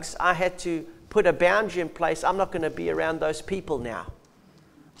drugs, I had to put a boundary in place. I'm not going to be around those people now.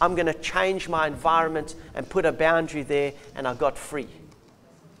 I'm going to change my environment and put a boundary there, and I got free.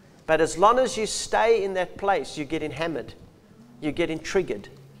 But as long as you stay in that place, you're getting hammered. You're getting triggered.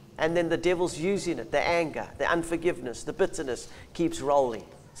 And then the devil's using it. The anger, the unforgiveness, the bitterness keeps rolling.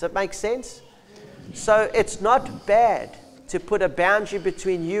 Does that make sense? So it's not bad to put a boundary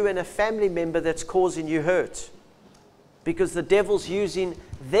between you and a family member that's causing you hurt. Because the devil's using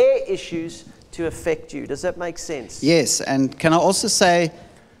their issues to affect you. Does that make sense? Yes, and can I also say,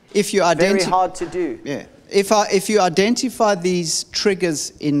 if you very hard to do. Yeah. If you identify these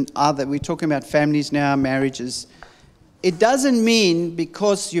triggers in other, we're talking about families now, marriages, it doesn't mean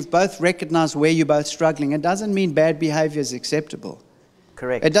because you've both recognized where you're both struggling, it doesn't mean bad behavior is acceptable.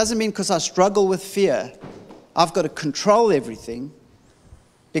 Correct. It doesn't mean because I struggle with fear, I've got to control everything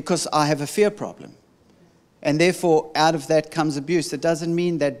because I have a fear problem. And therefore, out of that comes abuse. It doesn't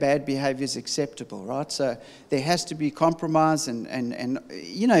mean that bad behavior is acceptable, right? So there has to be compromise. And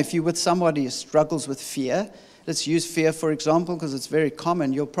you know, if you're with somebody who struggles with fear, let's use fear, for example, because it's very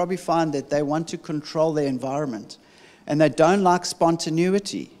common. You'll probably find that they want to control their environment. And they don't like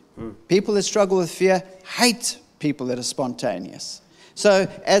spontaneity. People that struggle with fear hate people that are spontaneous. So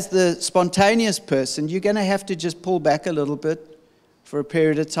as the spontaneous person, you're going to have to just pull back a little bit for a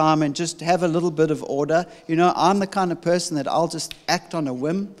period of time and just have a little bit of order. You know, I'm the kind of person that I'll just act on a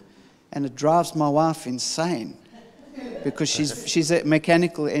whim, and it drives my wife insane because she's a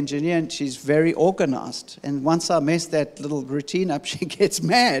mechanical engineer and she's very organized. And once I mess that little routine up, she gets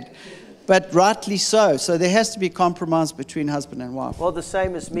mad. But rightly so. So there has to be compromise between husband and wife. Well, the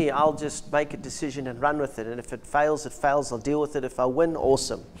same as me. I'll just make a decision and run with it. And if it fails, it fails. I'll deal with it. If I win,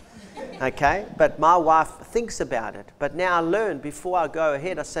 awesome. Okay? But my wife thinks about it. But now I learn, before I go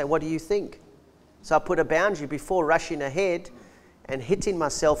ahead, I say, what do you think? So I put a boundary before rushing ahead and hitting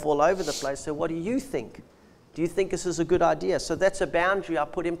myself all over the place. So what do you think? Do you think this is a good idea? So that's a boundary I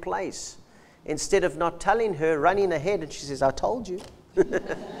put in place. Instead of not telling her, running ahead, and she says, I told you.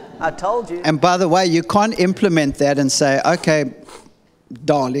 I told you. And by the way, you can't implement that and say, okay,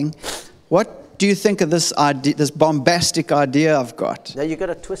 darling, what do you think of this idea, this bombastic idea I've got? No, you've got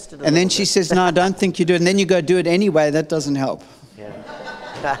to twist it a And then little she bit. says, no, I don't think you do. And then you go do it anyway. That doesn't help.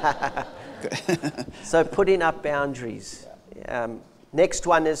 Yeah. So putting up boundaries. Next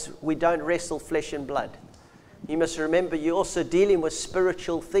one is we don't wrestle flesh and blood. You must remember you're also dealing with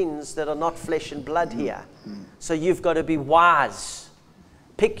spiritual things that are not flesh and blood here. So you've got to be wise.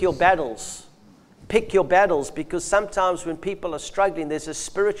 Pick your battles. Pick your battles, because sometimes when people are struggling, there's a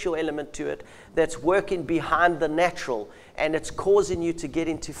spiritual element to it that's working behind the natural, and it's causing you to get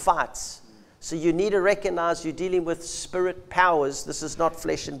into fights. So you need to recognize you're dealing with spirit powers. This is not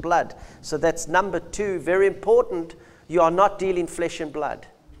flesh and blood. So that's number 2, very important. You are not dealing flesh and blood.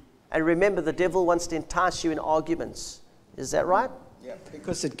 And remember, the devil wants to entice you in arguments. Is that right? Yeah.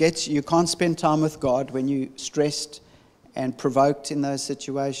 Because you can't spend time with God when you're stressed and provoked in those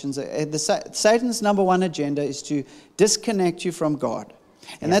situations. Satan's number 1 agenda is to disconnect you from God.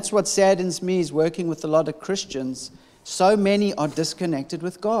 And that's what saddens me, is working with a lot of Christians. So many are disconnected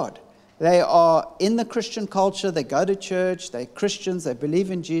with God. They are in the Christian culture, they go to church, they're Christians, they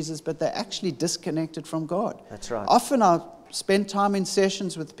believe in Jesus, but they're actually disconnected from God. That's right. Often I spend time in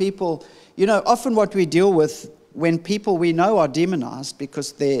sessions with people. You know, often what we deal with when people we know are demonized,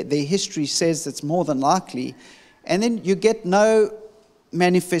 because their history says it's more than likely, and then you get no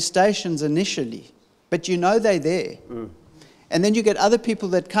manifestations initially, but you know they're there. And then you get other people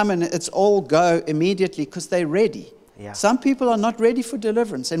that come and it's all go immediately because they're ready. Yeah. Some people are not ready for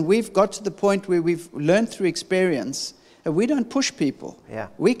deliverance, and we've got to the point where we've learned through experience that we don't push people. Yeah.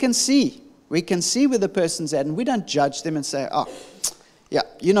 We can see where the person's at, and we don't judge them and say, oh, yeah,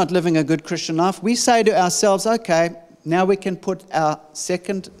 you're not living a good Christian life. We say to ourselves, okay, now we can put our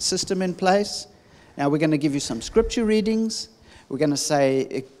second system in place. Now we're going to give you some scripture readings. We're going to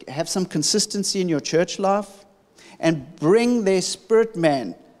say, have some consistency in your church life, and bring their spirit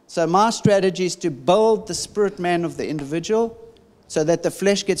man. So my strategy is to build the spirit man of the individual so that the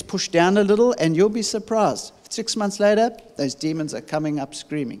flesh gets pushed down a little, and you'll be surprised. 6 months later, those demons are coming up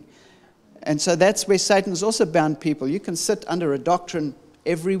screaming. And so that's where Satan has also bound people. You can sit under a doctrine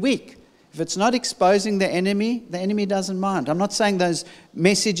every week. If it's not exposing the enemy doesn't mind. I'm not saying those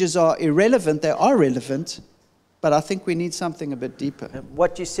messages are irrelevant. They are relevant, but I think we need something a bit deeper.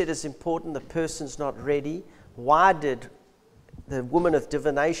 What you said is important. The person's not ready. Why did the woman of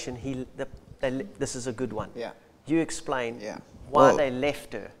divination, this is a good one. Yeah. You explain why they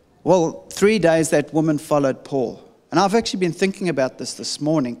left her. Well, 3 days that woman followed Paul. And I've actually been thinking about this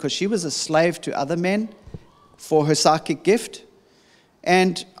morning, because she was a slave to other men for her psychic gift.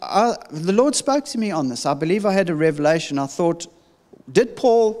 And the Lord spoke to me on this. I believe I had a revelation. I thought, did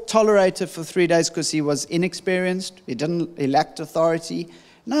Paul tolerate her for 3 days because he was inexperienced? He lacked authority?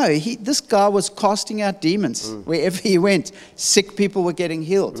 No, this guy was casting out demons. Wherever he went, sick people were getting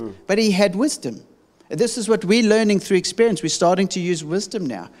healed. But he had wisdom. This is what we're learning through experience. We're starting to use wisdom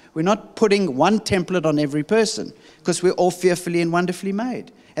now. We're not putting one template on every person, because we're all fearfully and wonderfully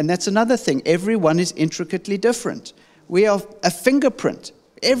made. And that's another thing. Everyone is intricately different. We are a fingerprint.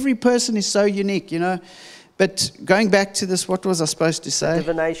 Every person is so unique, you know. But going back to this, what was I supposed to say?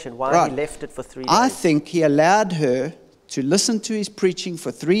 Divination, why he left it for 3 days. I think he allowed her to listen to his preaching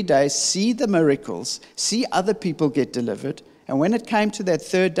for 3 days, see the miracles, see other people get delivered. And when it came to that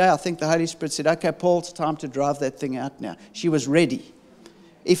 3rd day, I think the Holy Spirit said, okay, Paul, it's time to drive that thing out now. She was ready.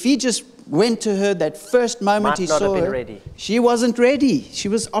 If he just went to her that first moment he saw her, ready. She wasn't ready. She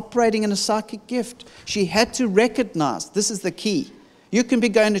was operating in a psychic gift. She had to recognize, this is the key. You can be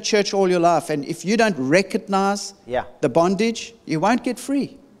going to church all your life, and if you don't recognize the bondage, you won't get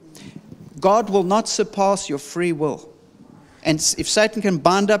free. God will not surpass your free will. And if Satan can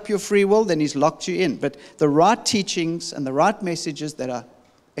bind up your free will, then he's locked you in. But the right teachings and the right messages that are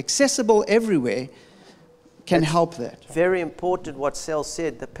accessible everywhere can help that. Very important what Sel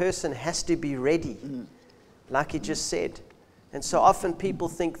said. The person has to be ready, like he just said. And so often people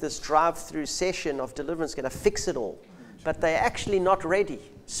think this drive-through session of deliverance is going to fix it all. But they're actually not ready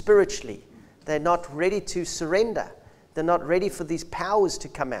spiritually. They're not ready to surrender. They're not ready for these powers to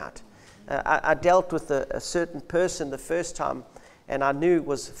come out. I dealt with a certain person the first time, and I knew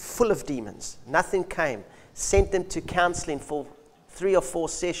was full of demons. Nothing came. Sent them to counseling for 3 or 4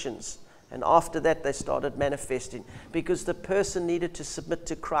 sessions. And after that, they started manifesting, because the person needed to submit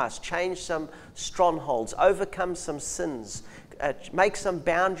to Christ, change some strongholds, overcome some sins, make some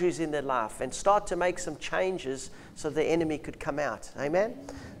boundaries in their life, and start to make some changes so the enemy could come out. Amen?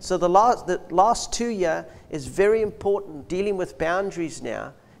 So the last 2 years is very important, dealing with boundaries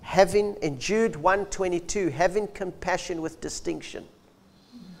now. Having, in Jude 1:22, having compassion with distinction.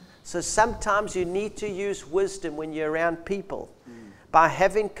 So sometimes you need to use wisdom when you're around people by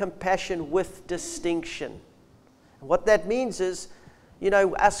having compassion with distinction. What that means is, you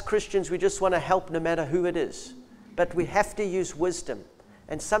know, us Christians, we just want to help no matter who it is. But we have to use wisdom.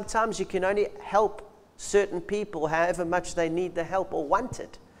 And sometimes you can only help certain people however much they need the help or want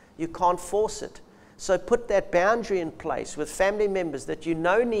it. You can't force it. So put that boundary in place with family members that you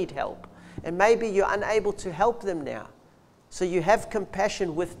know need help. And maybe you're unable to help them now. So you have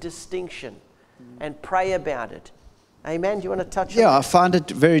compassion with distinction and pray about it. Amen? Do you want to touch on that? Yeah, I find it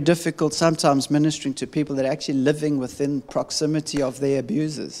very difficult sometimes ministering to people that are actually living within proximity of their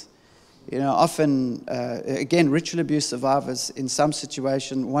abusers. You know, often, again, ritual abuse survivors, in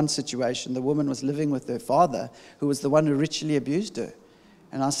one situation, the woman was living with her father, who was the one who ritually abused her.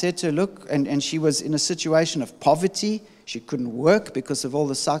 And I said to her, look, and she was in a situation of poverty. She couldn't work because of all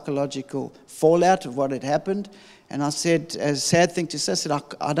the psychological fallout of what had happened. And I said, a sad thing to say, I said,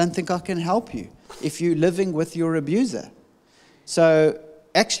 I don't think I can help you if you're living with your abuser. So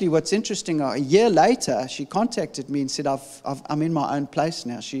actually what's interesting, a year later, she contacted me and said, I'm in my own place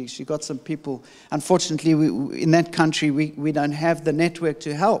now. She got some people. Unfortunately, in that country, we don't have the network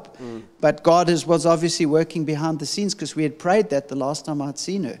to help. But God was obviously working behind the scenes, because we had prayed that the last time I'd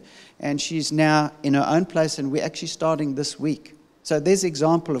seen her. And she's now in her own place, and we're actually starting this week. So there's an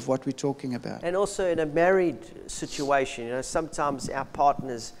example of what we're talking about. And also in a married situation, you know, sometimes our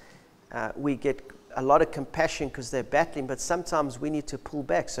partners, we get a lot of compassion because they're battling, but sometimes we need to pull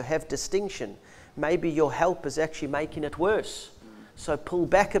back. So have distinction. Maybe your help is actually making it worse. So pull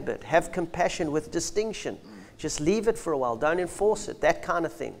back a bit. Have compassion with distinction. Just leave it for a while. Don't enforce it. That kind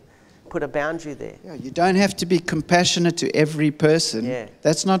of thing. Put a boundary there. Yeah, you don't have to be compassionate to every person. Yeah.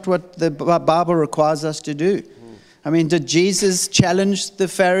 That's not what the Bible requires us to do. I mean, did Jesus challenge the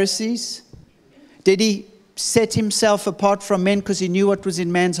Pharisees? Did he set himself apart from men because he knew what was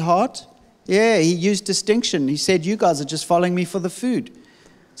in man's heart? Yeah, he used distinction. He said, you guys are just following me for the food.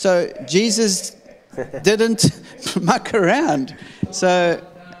 So Jesus didn't muck around. So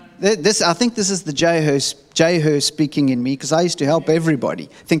I think this is the Jehu speaking in me, because I used to help everybody.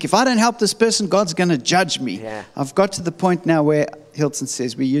 Think, if I don't help this person, God's going to judge me. Yeah. I've got to the point now where Hylton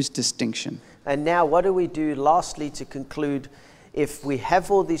says we use distinction. And now what do we do, lastly, to conclude? If we have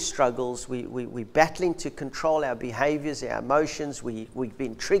all these struggles, we're battling to control our behaviors, our emotions, we've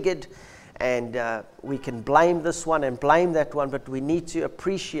been triggered, and we can blame this one and blame that one, but we need to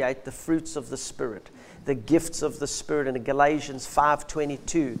appreciate the fruits of the Spirit, the gifts of the Spirit. In Galatians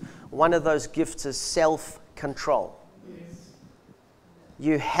 5:22, one of those gifts is self-control. Yes.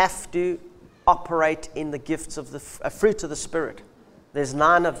 You have to operate in the gifts of the fruit of the Spirit. There's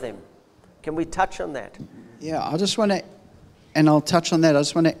 9 of them. Can we touch on that? Yeah, I just want to, and I'll touch on that. I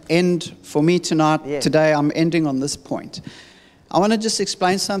just want to end, for me tonight, today I'm ending on this point. I want to just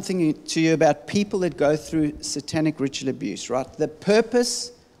explain something to you about people that go through satanic ritual abuse, right? The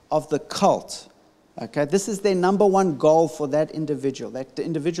purpose of the cult, okay, this is their number one goal for that individual. That the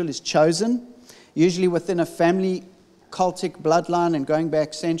individual is chosen, usually within a family cultic bloodline, and going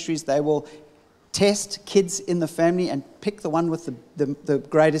back centuries, they will test kids in the family and pick the one with the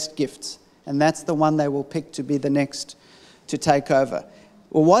greatest gifts. And that's the one they will pick to be the next to take over.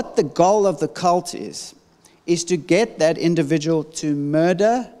 Well, what the goal of the cult is to get that individual to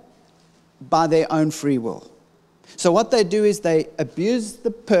murder by their own free will. So what they do is they abuse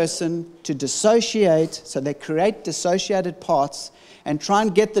the person to dissociate, so they create dissociated parts and try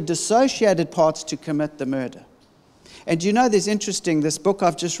and get the dissociated parts to commit the murder. And you know, there's interesting, this book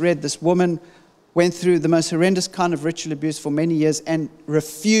I've just read, this woman went through the most horrendous kind of ritual abuse for many years and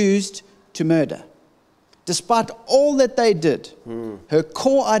refused to murder. Despite all that they did, her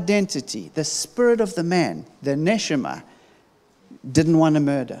core identity, the spirit of the man, the neshama, didn't want to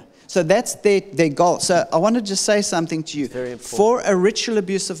murder. So that's their goal. So I want to just say something to you. For a ritual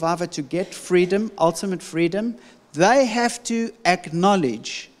abuse survivor to get freedom, ultimate freedom, they have to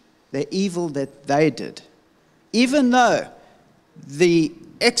acknowledge the evil that they did. Even though the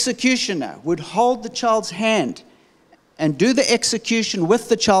executioner would hold the child's hand and do the execution with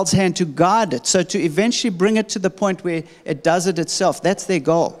the child's hand to guide it, so to eventually bring it to the point where it does it itself. That's their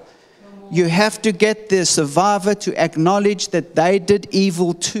goal. You have to get the survivor to acknowledge that they did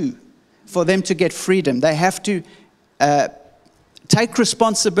evil too, for them to get freedom. They have to take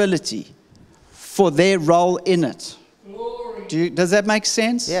responsibility for their role in it. Does that make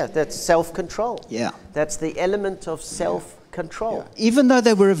sense? Yeah, that's self-control. Yeah. That's the element of self-control. Yeah. Even though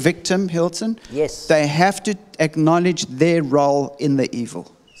they were a victim, Hylton, yes, they have to acknowledge their role in the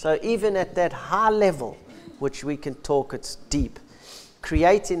evil. So even at that high level, which we can talk, it's deep,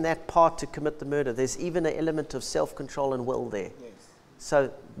 creating that part to commit the murder, there's even an element of self-control and will there. Yes.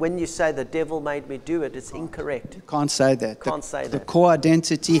 So when you say the devil made me do it, it's incorrect. Can't say that. Can't say that. The core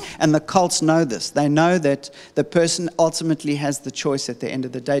identity, and the cults know this. They know that the person ultimately has the choice at the end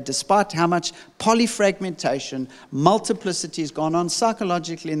of the day, despite how much polyfragmentation, multiplicity has gone on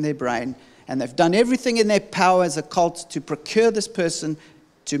psychologically in their brain, and they've done everything in their power as a cult to procure this person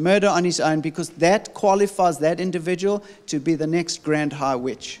to murder on his own, because that qualifies that individual to be the next grand high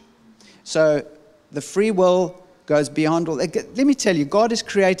witch. So the free will goes beyond all. Let me tell you, God has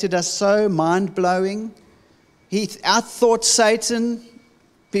created us so mind-blowing. He outthought Satan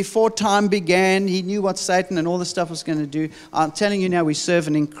before time began. He knew what Satan and all the stuff was going to do. I'm telling you now, we serve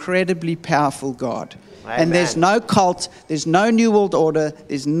an incredibly powerful God. Amen. And there's no cult, there's no New World Order,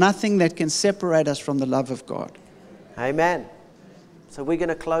 there's nothing that can separate us from the love of God. Amen. So we're going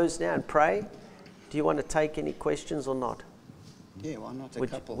to close now and pray. Do you want to take any questions or not? Yeah, why not a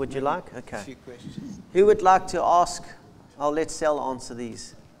couple? Would you like? Okay. A few questions. Who would like to ask? I'll let Sel answer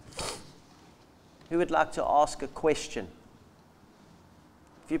these. Who would like to ask a question?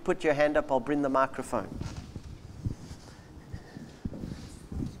 If you put your hand up, I'll bring the microphone.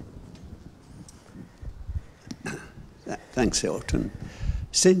 Thanks, Hylton.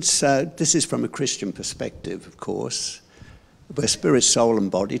 Since this is from a Christian perspective, of course, we're spirit, soul and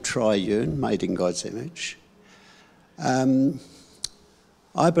body, triune, made in God's image.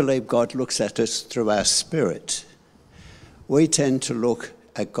 I believe God looks at us through our spirit. We tend to look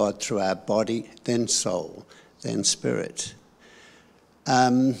at God through our body, then soul, then spirit.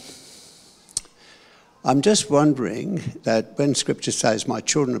 I'm just wondering that when Scripture says, my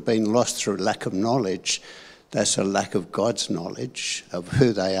children have been lost through lack of knowledge, that's a lack of God's knowledge of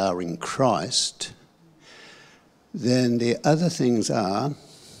who they are in Christ. Then the other things are,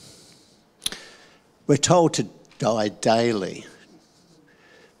 we're told to die daily.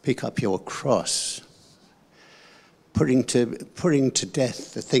 Pick up your cross, putting to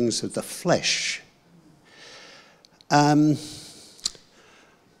death the things of the flesh. We're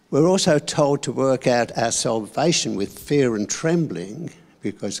also told to work out our salvation with fear and trembling,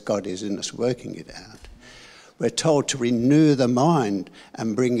 because God is in us working it out. We're told to renew the mind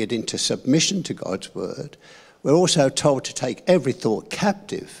and bring it into submission to God's word. We're also told to take every thought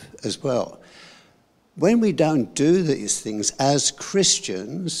captive as well. When we don't do these things as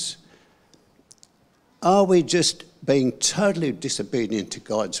Christians, are we just being totally disobedient to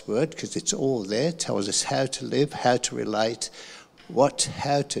God's word, because it's all there, tells us how to live, how to relate,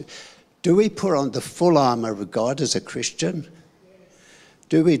 do we put on the full armour of God as a Christian?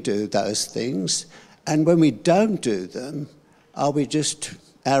 Do we do those things? And when we don't do them, are we just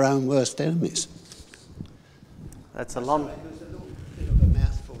our own worst enemies? That's a long... There's a little bit of a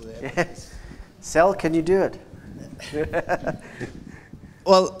mouthful there. Yes. Sel, can you do it?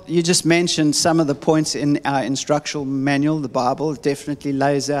 Well, you just mentioned some of the points in our instructional manual. The Bible definitely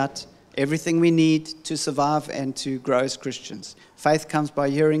lays out everything we need to survive and to grow as Christians. Faith comes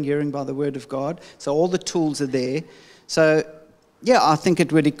by hearing, hearing by the word of God. So all the tools are there. So, yeah, I think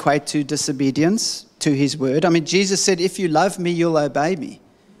it would equate to disobedience to his word. I mean, Jesus said, if you love me, you'll obey me.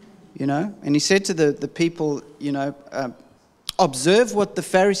 You know? And he said to the people, you know, observe what the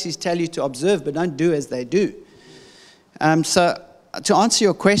Pharisees tell you to observe, but don't do as they do. So to answer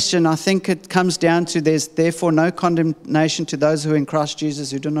your question, I think it comes down to there's therefore no condemnation to those who are in Christ Jesus,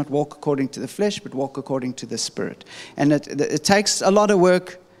 who do not walk according to the flesh, but walk according to the Spirit. And it takes a lot of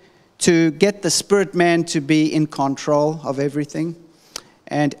work to get the spirit man to be in control of everything.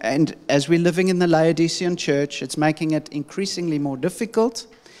 And as we're living in the Laodicean church, it's making it increasingly more difficult.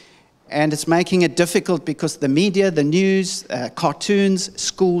 And it's making it difficult because the media, the news, cartoons,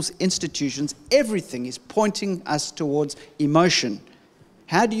 schools, institutions, everything is pointing us towards emotion.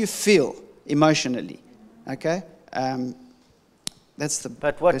 How do you feel emotionally? Okay? That's the.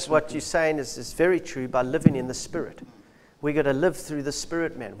 But what you're saying is very true by living in the Spirit. We've got to live through the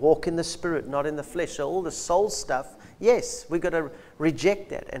Spirit, man. Walk in the Spirit, not in the flesh. So all the soul stuff, yes, we've got to reject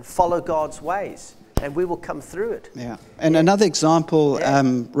that and follow God's ways. And we will come through it. Yeah. And another example,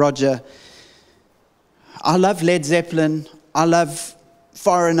 Roger, I love Led Zeppelin. I love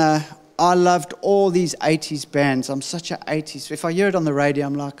Foreigner. I loved all these 80s bands. I'm such an 80s. If I hear it on the radio,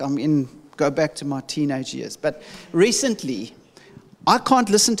 I'm like, go back to my teenage years. But recently, I can't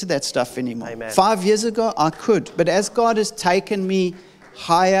listen to that stuff anymore. Amen. 5 years ago, I could. But as God has taken me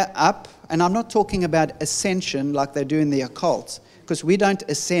higher up, and I'm not talking about ascension like they do in the occult, because we don't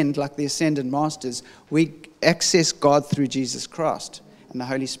ascend like the ascended masters. We access God through Jesus Christ and the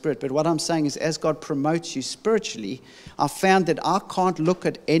Holy Spirit. But what I'm saying is, as God promotes you spiritually, I found that I can't look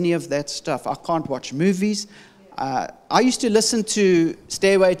at any of that stuff. I can't watch movies. I used to listen to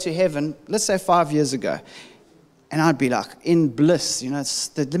Stairway to Heaven, let's say 5 years ago. and I'd be like in bliss. You know,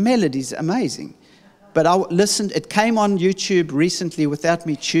 the melody's amazing. But I listened, it came on YouTube recently without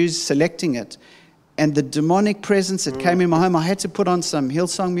me selecting it. And the demonic presence that came in my home, I had to put on some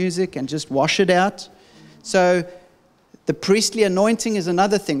Hillsong music and just wash it out. So the priestly anointing is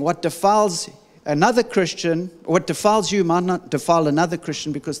another thing. What defiles another Christian, what defiles you might not defile another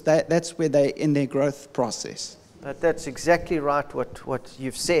Christian, because that's where they're in their growth process. But that's exactly right what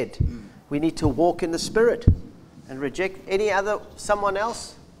you've said. We need to walk in the Spirit and reject someone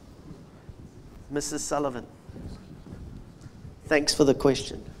else? Mrs. Sullivan. Thanks for the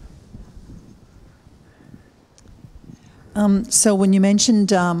question. So when you mentioned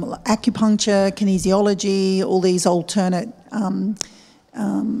acupuncture, kinesiology, all these alternate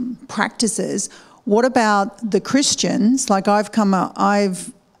practices, what about the Christians? Like I've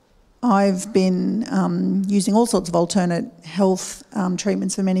been using all sorts of alternate health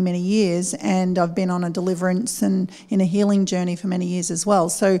treatments for many, many years, and I've been on a deliverance and in a healing journey for many years as well.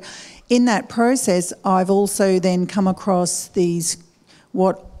 So in that process, I've also then come across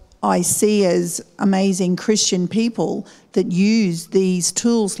what I see as amazing Christian people that use these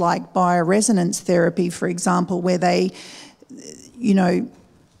tools like bioresonance therapy, for example, where they,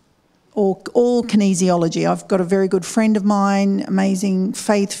 or kinesiology. I've got a very good friend of mine, amazing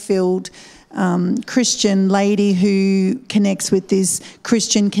faith-filled Christian lady who connects with this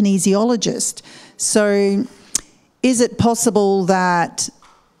Christian kinesiologist. So is it possible that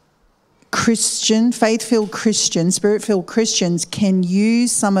faith-filled Christians, spirit-filled Christians can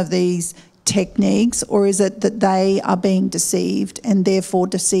use some of these techniques, or is it that they are being deceived and therefore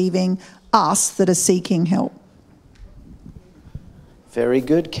deceiving us that are seeking help? Very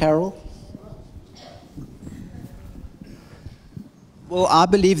good, Carol. Well, I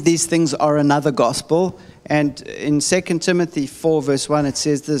believe these things are another gospel. And in 2 Timothy 4, verse 1, it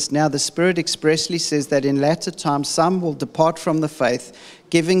says this: "Now the Spirit expressly says that in latter times some will depart from the faith,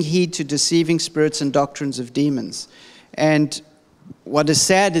 giving heed to deceiving spirits and doctrines of demons." And what is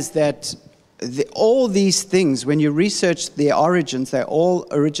sad is that all these things, when you research their origins, they all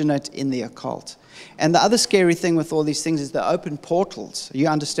originate in the occult. And the other scary thing with all these things is they open portals. You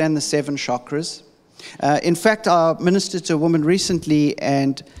understand the 7 chakras. In fact, I ministered to a woman recently,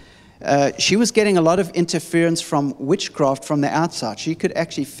 and she was getting a lot of interference from witchcraft from the outside. She could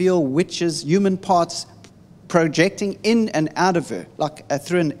actually feel witches, human parts projecting in and out of her, like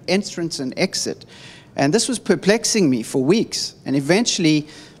through an entrance and exit. And this was perplexing me for weeks. And eventually,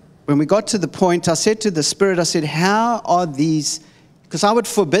 when we got to the point, I said to the Spirit, I said, how are these, because I would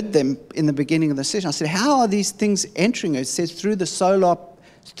forbid them in the beginning of the session. I said, how are these things entering her? It says through the solar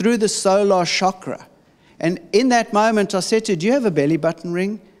chakra. And in that moment, I said to her, do you have a belly button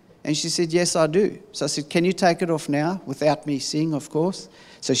ring? And she said, yes, I do. So I said, can you take it off now? Without me seeing, of course.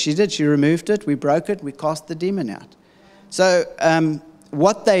 So she did. She removed it. We broke it. We cast the demon out. So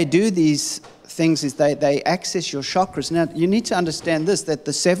what they do, these things, is they access your chakras. Now, you need to understand this, that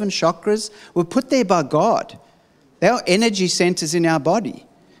the 7 chakras were put there by God. They are energy centers in our body.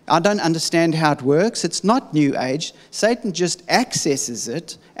 I don't understand how it works. It's not New Age. Satan just accesses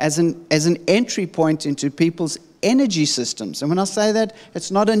it as an entry point into people's energy systems. And when I say that,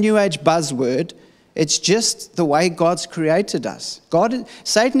 it's not a New Age buzzword. It's just the way God's created us.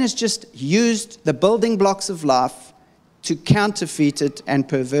 Satan has just used the building blocks of life to counterfeit it and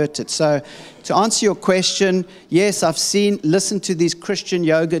pervert it. So to answer your question, yes, I've listened to these Christian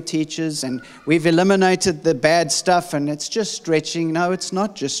yoga teachers, and we've eliminated the bad stuff, and it's just stretching. No, it's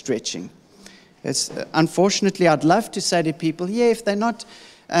not just stretching. Unfortunately, I'd love to say to people, yeah, if they're not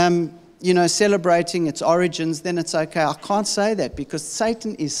celebrating its origins, then it's okay. I can't say that, because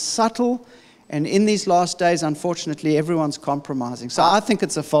Satan is subtle, and in these last days, unfortunately, everyone's compromising. So I think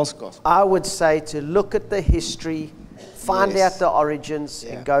it's a false gospel. I would say to look at the history, find out the origins,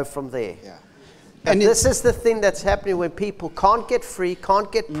 and go from there. Yeah. And this is the thing that's happening when people can't get free,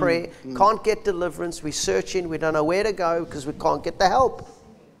 can't get prayer, can't get deliverance. We're searching, we don't know where to go because we can't get the help.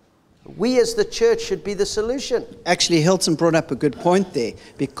 We as the church should be the solution. Actually, Hylton brought up a good point there.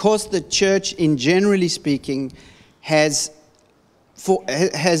 Because the church, in generally speaking, has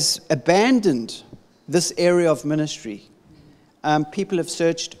abandoned this area of ministry, people have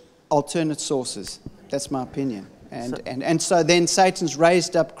searched alternate sources. That's my opinion. And so then Satan's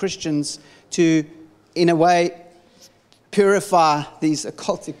raised up Christians to, in a way, purify these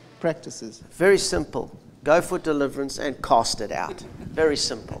occultic practices. Very simple. Go for deliverance and cast it out. Very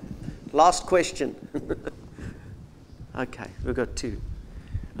simple. Last question. Okay, we've got 2.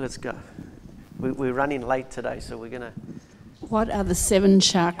 Let's go. We're running late today, so we're going to... What are the 7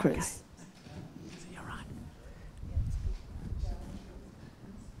 chakras? Okay. You're right.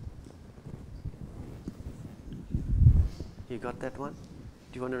 You got that one?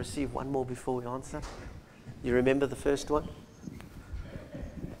 Do you want to receive one more before we answer? You remember the first one?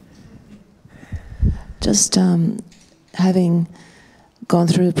 Just having gone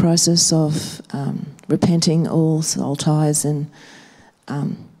through the process of repenting all soul ties and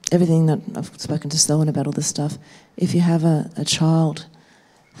everything that I've spoken to Selwyn about, all this stuff. If you have a child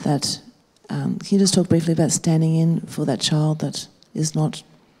that, can you just talk briefly about standing in for that child that is not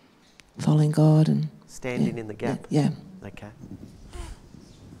following God and standing in the gap? Yeah. Okay.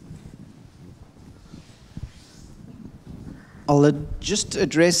 I'll just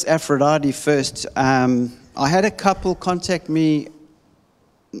address Aphrodite first. I had a couple contact me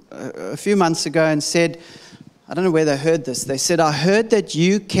a few months ago and said, I don't know where they heard this, they said, I heard that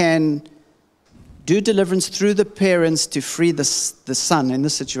you can do deliverance through the parents to free the son. In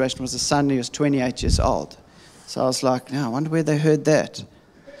this situation was a son who was 28 years old. So I was like, no, I wonder where they heard that.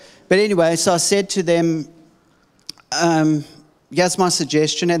 But anyway, so I said to them, here's my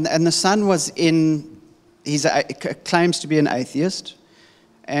suggestion. And the son was claims to be an atheist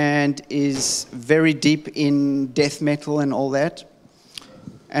and is very deep in death metal and all that.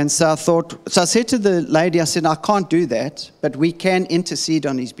 And so I said to the lady, I said, I can't do that, but we can intercede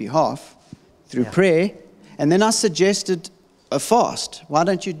on his behalf through prayer. And then I suggested a fast. Why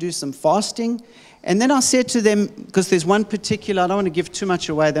don't you do some fasting? And then I said to them, because there's one particular, I don't want to give too much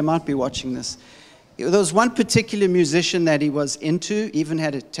away, they might be watching this. There was one particular musician that he was into, even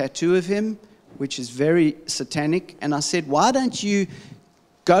had a tattoo of him, which is very satanic. And I said, why don't you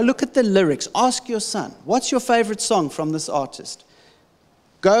go look at the lyrics? Ask your son, what's your favorite song from this artist?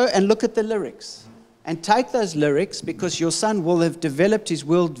 Go and look at the lyrics and take those lyrics, because your son will have developed his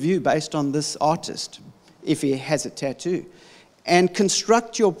worldview based on this artist, if he has a tattoo, and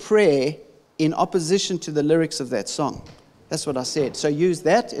construct your prayer in opposition to the lyrics of that song. That's what I said. So use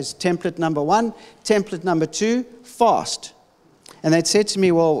that as template number 1. Template number 2, fast. And they'd said to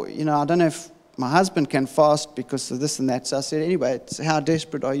me, well, you know, I don't know if my husband can fast because of this and that. So I said, anyway, how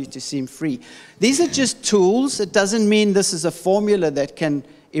desperate are you to see him free? These are just tools. It doesn't mean this is a formula that can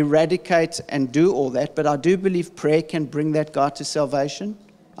eradicate and do all that, but I do believe prayer can bring that guy to salvation.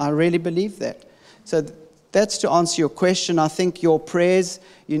 I really believe that. So that's to answer your question. I think your prayers,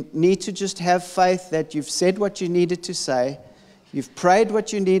 you need to just have faith that you've said what you needed to say, you've prayed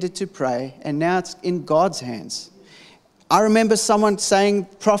what you needed to pray, and now it's in God's hands. I remember someone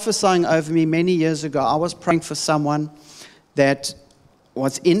prophesying over me many years ago. I was praying for someone that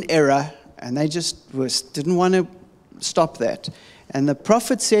was in error, and they just didn't want to stop that. And the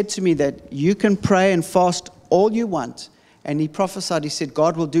prophet said to me that you can pray and fast all you want. And he prophesied, he said,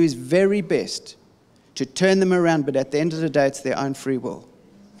 God will do his very best to turn them around, but at the end of the day, it's their own free will.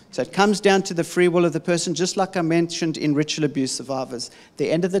 So it comes down to the free will of the person, just like I mentioned in ritual abuse survivors. At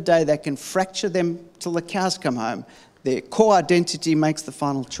the end of the day, they can fracture them till the cows come home. Their core identity makes the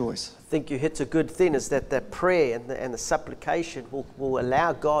final choice. I think you hit a good thing, is that prayer and the supplication will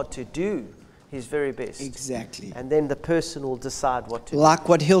allow God to do his very best. Exactly. And then the person will decide what to do. Like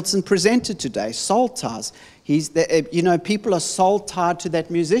what Hylton presented today, soul ties. People are soul tied to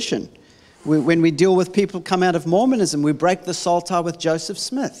that musician. When we deal with people come out of Mormonism, we break the soul tie with Joseph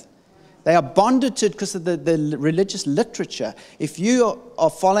Smith. They are bonded to it because of the religious literature. If you are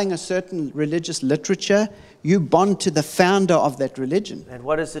following a certain religious literature, you bond to the founder of that religion. And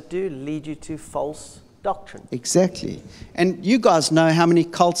what does it do? Lead you to false doctrine. Exactly. And you guys know how many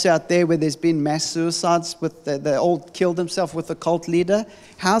cults out there where there's been mass suicides, with they all killed themselves with a cult leader.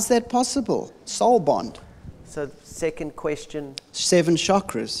 How's that possible? Soul bond. So second question. 7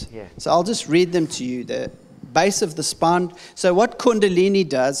 chakras. Yeah. So I'll just read them to you. The base of the spine. So what Kundalini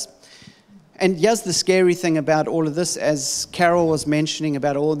does, and here's the scary thing about all of this, as Carol was mentioning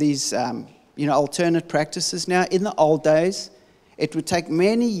about all these alternate practices now. In the old days, it would take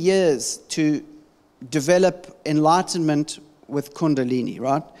many years to develop enlightenment with Kundalini,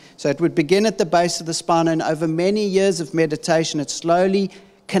 right? So it would begin at the base of the spine, and over many years of meditation, it slowly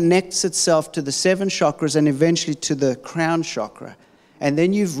connects itself to the 7 chakras and eventually to the crown chakra. And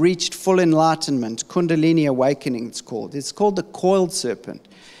then you've reached full enlightenment, Kundalini awakening it's called. It's called the coiled serpent.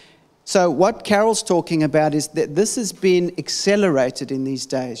 So what Carol's talking about is that this has been accelerated in these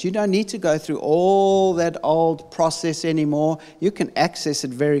days. You don't need to go through all that old process anymore. You can access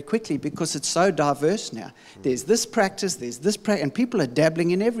it very quickly because it's so diverse now. There's this practice, and people are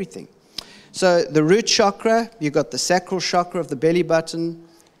dabbling in everything. So the root chakra, you've got the sacral chakra of the belly button,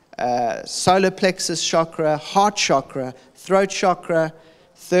 solar plexus chakra, heart chakra, throat chakra,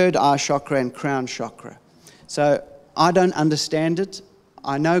 third eye chakra, and crown chakra. So I don't understand it.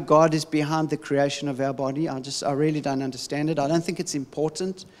 I know God is behind the creation of our body. I really don't understand it. I don't think it's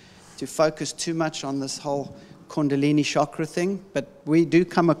important to focus too much on this whole Kundalini chakra thing, but we do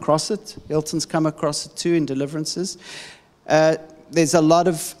come across it. Hylton's come across it too in deliverances. There's a lot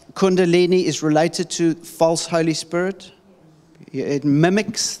of Kundalini is related to false Holy Spirit. It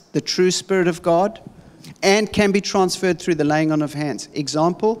mimics the true Spirit of God and can be transferred through the laying on of hands.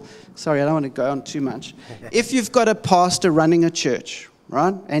 Example, sorry, I don't want to go on too much. If you've got a pastor running a church,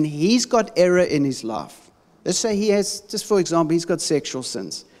 right, and he's got error in his life, let's say he has, just for example, he's got sexual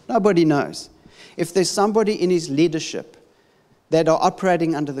sins. Nobody knows. If there's somebody in his leadership that are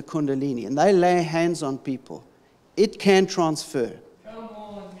operating under the Kundalini and they lay hands on people, it can transfer.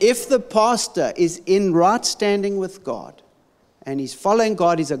 If the pastor is in right standing with God and he's following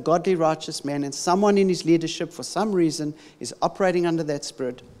God, he's a godly, righteous man, and someone in his leadership for some reason is operating under that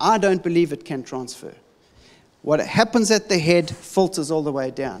spirit, I don't believe it can transfer. What happens at the head filters all the way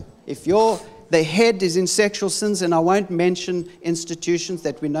down. If the head is in sexual sins, and I won't mention institutions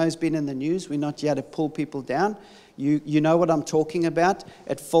that we know has been in the news, we're not here to pull people down. You know what I'm talking about.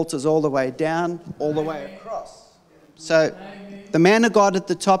 It filters all the way down, all the way across. So the man of God at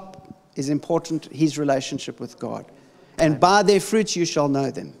the top is important, his relationship with God. And by their fruits you shall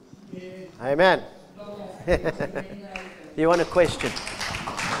know them. Amen. You want a question?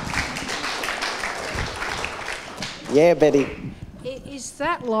 Yeah, Betty. Is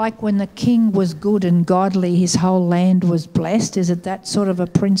that like when the king was good and godly, his whole land was blessed? Is it that sort of a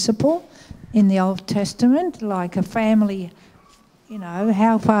principle in the Old Testament? Like a family, you know,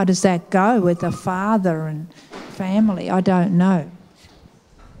 how far does that go with a father and family? I don't know.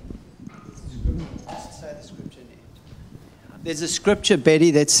 There's a scripture,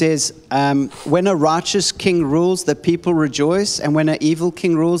 Betty, that says, when a righteous king rules, the people rejoice, and when an evil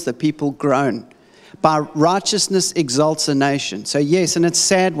king rules, the people groan. By righteousness exalts a nation. So yes, and it's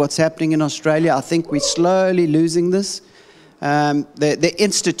sad what's happening in Australia. I think we're slowly losing this. The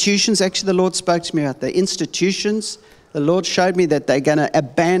institutions, actually the Lord spoke to me about the institutions. The Lord showed me that they're going to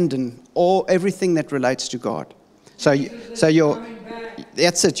abandon everything that relates to God. So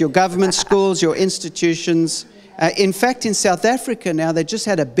that's it, your government schools, your institutions. In fact, in South Africa now, they just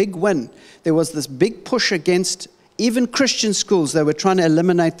had a big win. There was this big push against even Christian schools. They were trying to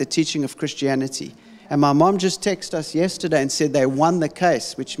eliminate the teaching of Christianity. And my mom just texted us yesterday and said they won the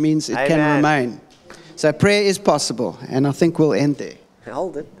case, which means it can remain. So prayer is possible, and I think we'll end there.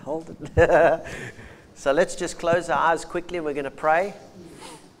 Hold it. So let's just close our eyes quickly. We're going to pray.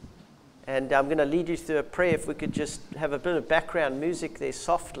 And I'm going to lead you through a prayer. If we could just have a bit of background music there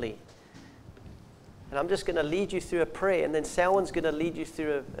softly. And I'm just going to lead you through a prayer, and then Selwyn's going to lead you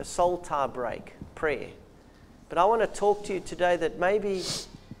through a soul tie break prayer. But I want to talk to you today that maybe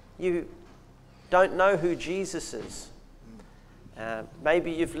you don't know who Jesus is. Maybe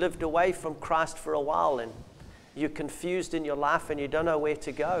you've lived away from Christ for a while and you're confused in your life and you don't know where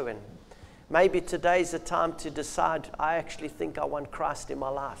to go. And maybe today's the time to decide, I actually think I want Christ in my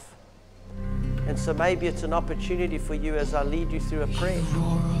life. And so maybe it's an opportunity for you as I lead you through a prayer.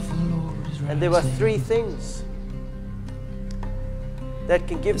 And there are 3 things that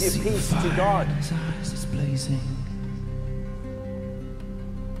can give you peace to God.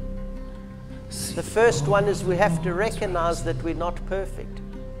 The first one is we have to recognize that we're not perfect.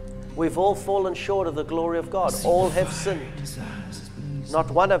 We've all fallen short of the glory of God. All have sinned.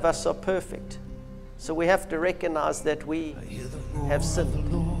 Not one of us are perfect. So we have to recognize that we have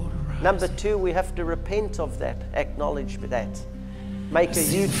sinned. Number 2, we have to repent of that, acknowledge that. Make a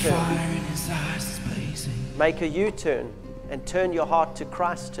U-turn. Make a U-turn and turn your heart to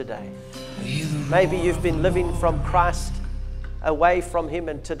Christ today. Maybe you've been living from Christ away from Him,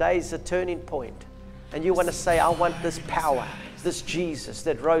 and today's a turning point. And you want to say, I want this power, this Jesus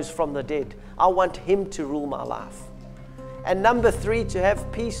that rose from the dead. I want Him to rule my life. And number 3, to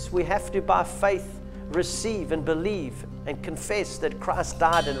have peace, we have to, by faith, receive and believe and confess that Christ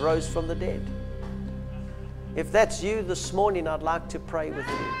died and rose from the dead. If that's you this morning, I'd like to pray with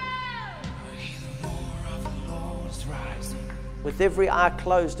you. With every eye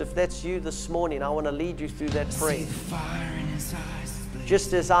closed, if that's you this morning, I want to lead you through that prayer.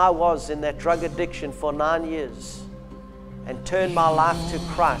 Just as I was in that drug addiction for 9 years and turned my life to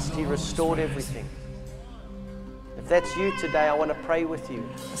Christ, He restored everything. If that's you today, I want to pray with you.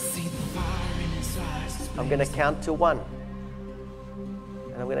 I'm going to count to 1.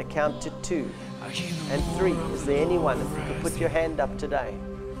 And I'm going to count to 2 and 3. Is there anyone? If you could put your hand up today.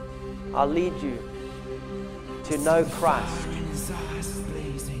 I'll lead you to know Christ.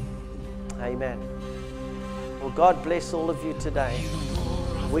 Amen. Well, God bless all of you today.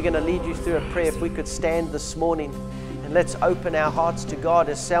 We're going to lead you through a prayer. If we could stand this morning and let's open our hearts to God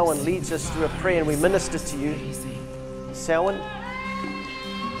as Selwyn leads us through a prayer and we minister to you. Selwyn?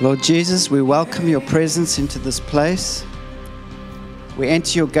 Lord Jesus, we welcome your presence into this place. We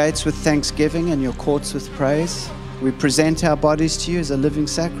enter your gates with thanksgiving and your courts with praise. We present our bodies to you as a living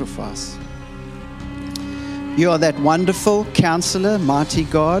sacrifice. You are that wonderful Counselor, mighty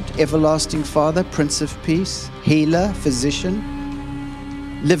God, everlasting Father, Prince of Peace, healer,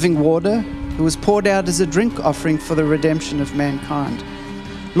 physician, living water, who was poured out as a drink offering for the redemption of mankind.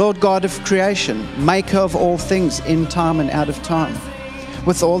 Lord God of creation, maker of all things in time and out of time,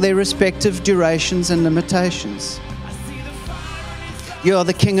 with all their respective durations and limitations. You are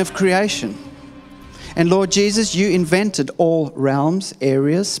the King of creation. And Lord Jesus, you invented all realms,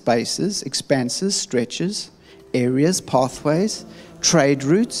 areas, spaces, expanses, stretches, areas, pathways, trade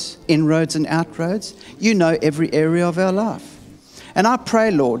routes, inroads and outroads. You know every area of our life. And I pray,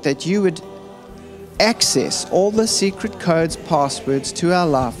 Lord, that you would access all the secret codes, passwords to our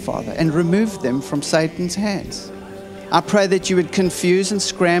life, Father, and remove them from Satan's hands. I pray that you would confuse and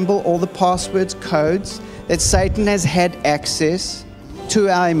scramble all the passwords, codes that Satan has had access to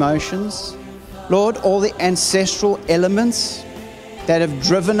our emotions. Lord, all the ancestral elements that have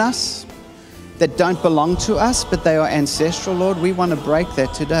driven us, that don't belong to us, but they are ancestral, Lord, we want to break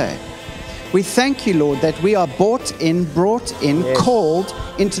that today. We thank you, Lord, that we are bought in, brought in, yes, called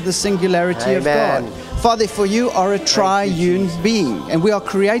into the singularity of God. Father, for you are a triune being, and we are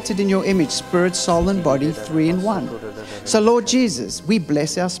created in your image, spirit, soul, and body, 3 in 1. So, Lord Jesus, we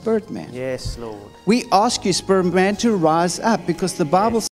bless our spirit man. Yes, Lord. We ask you, spirit man, to rise up, because the Bible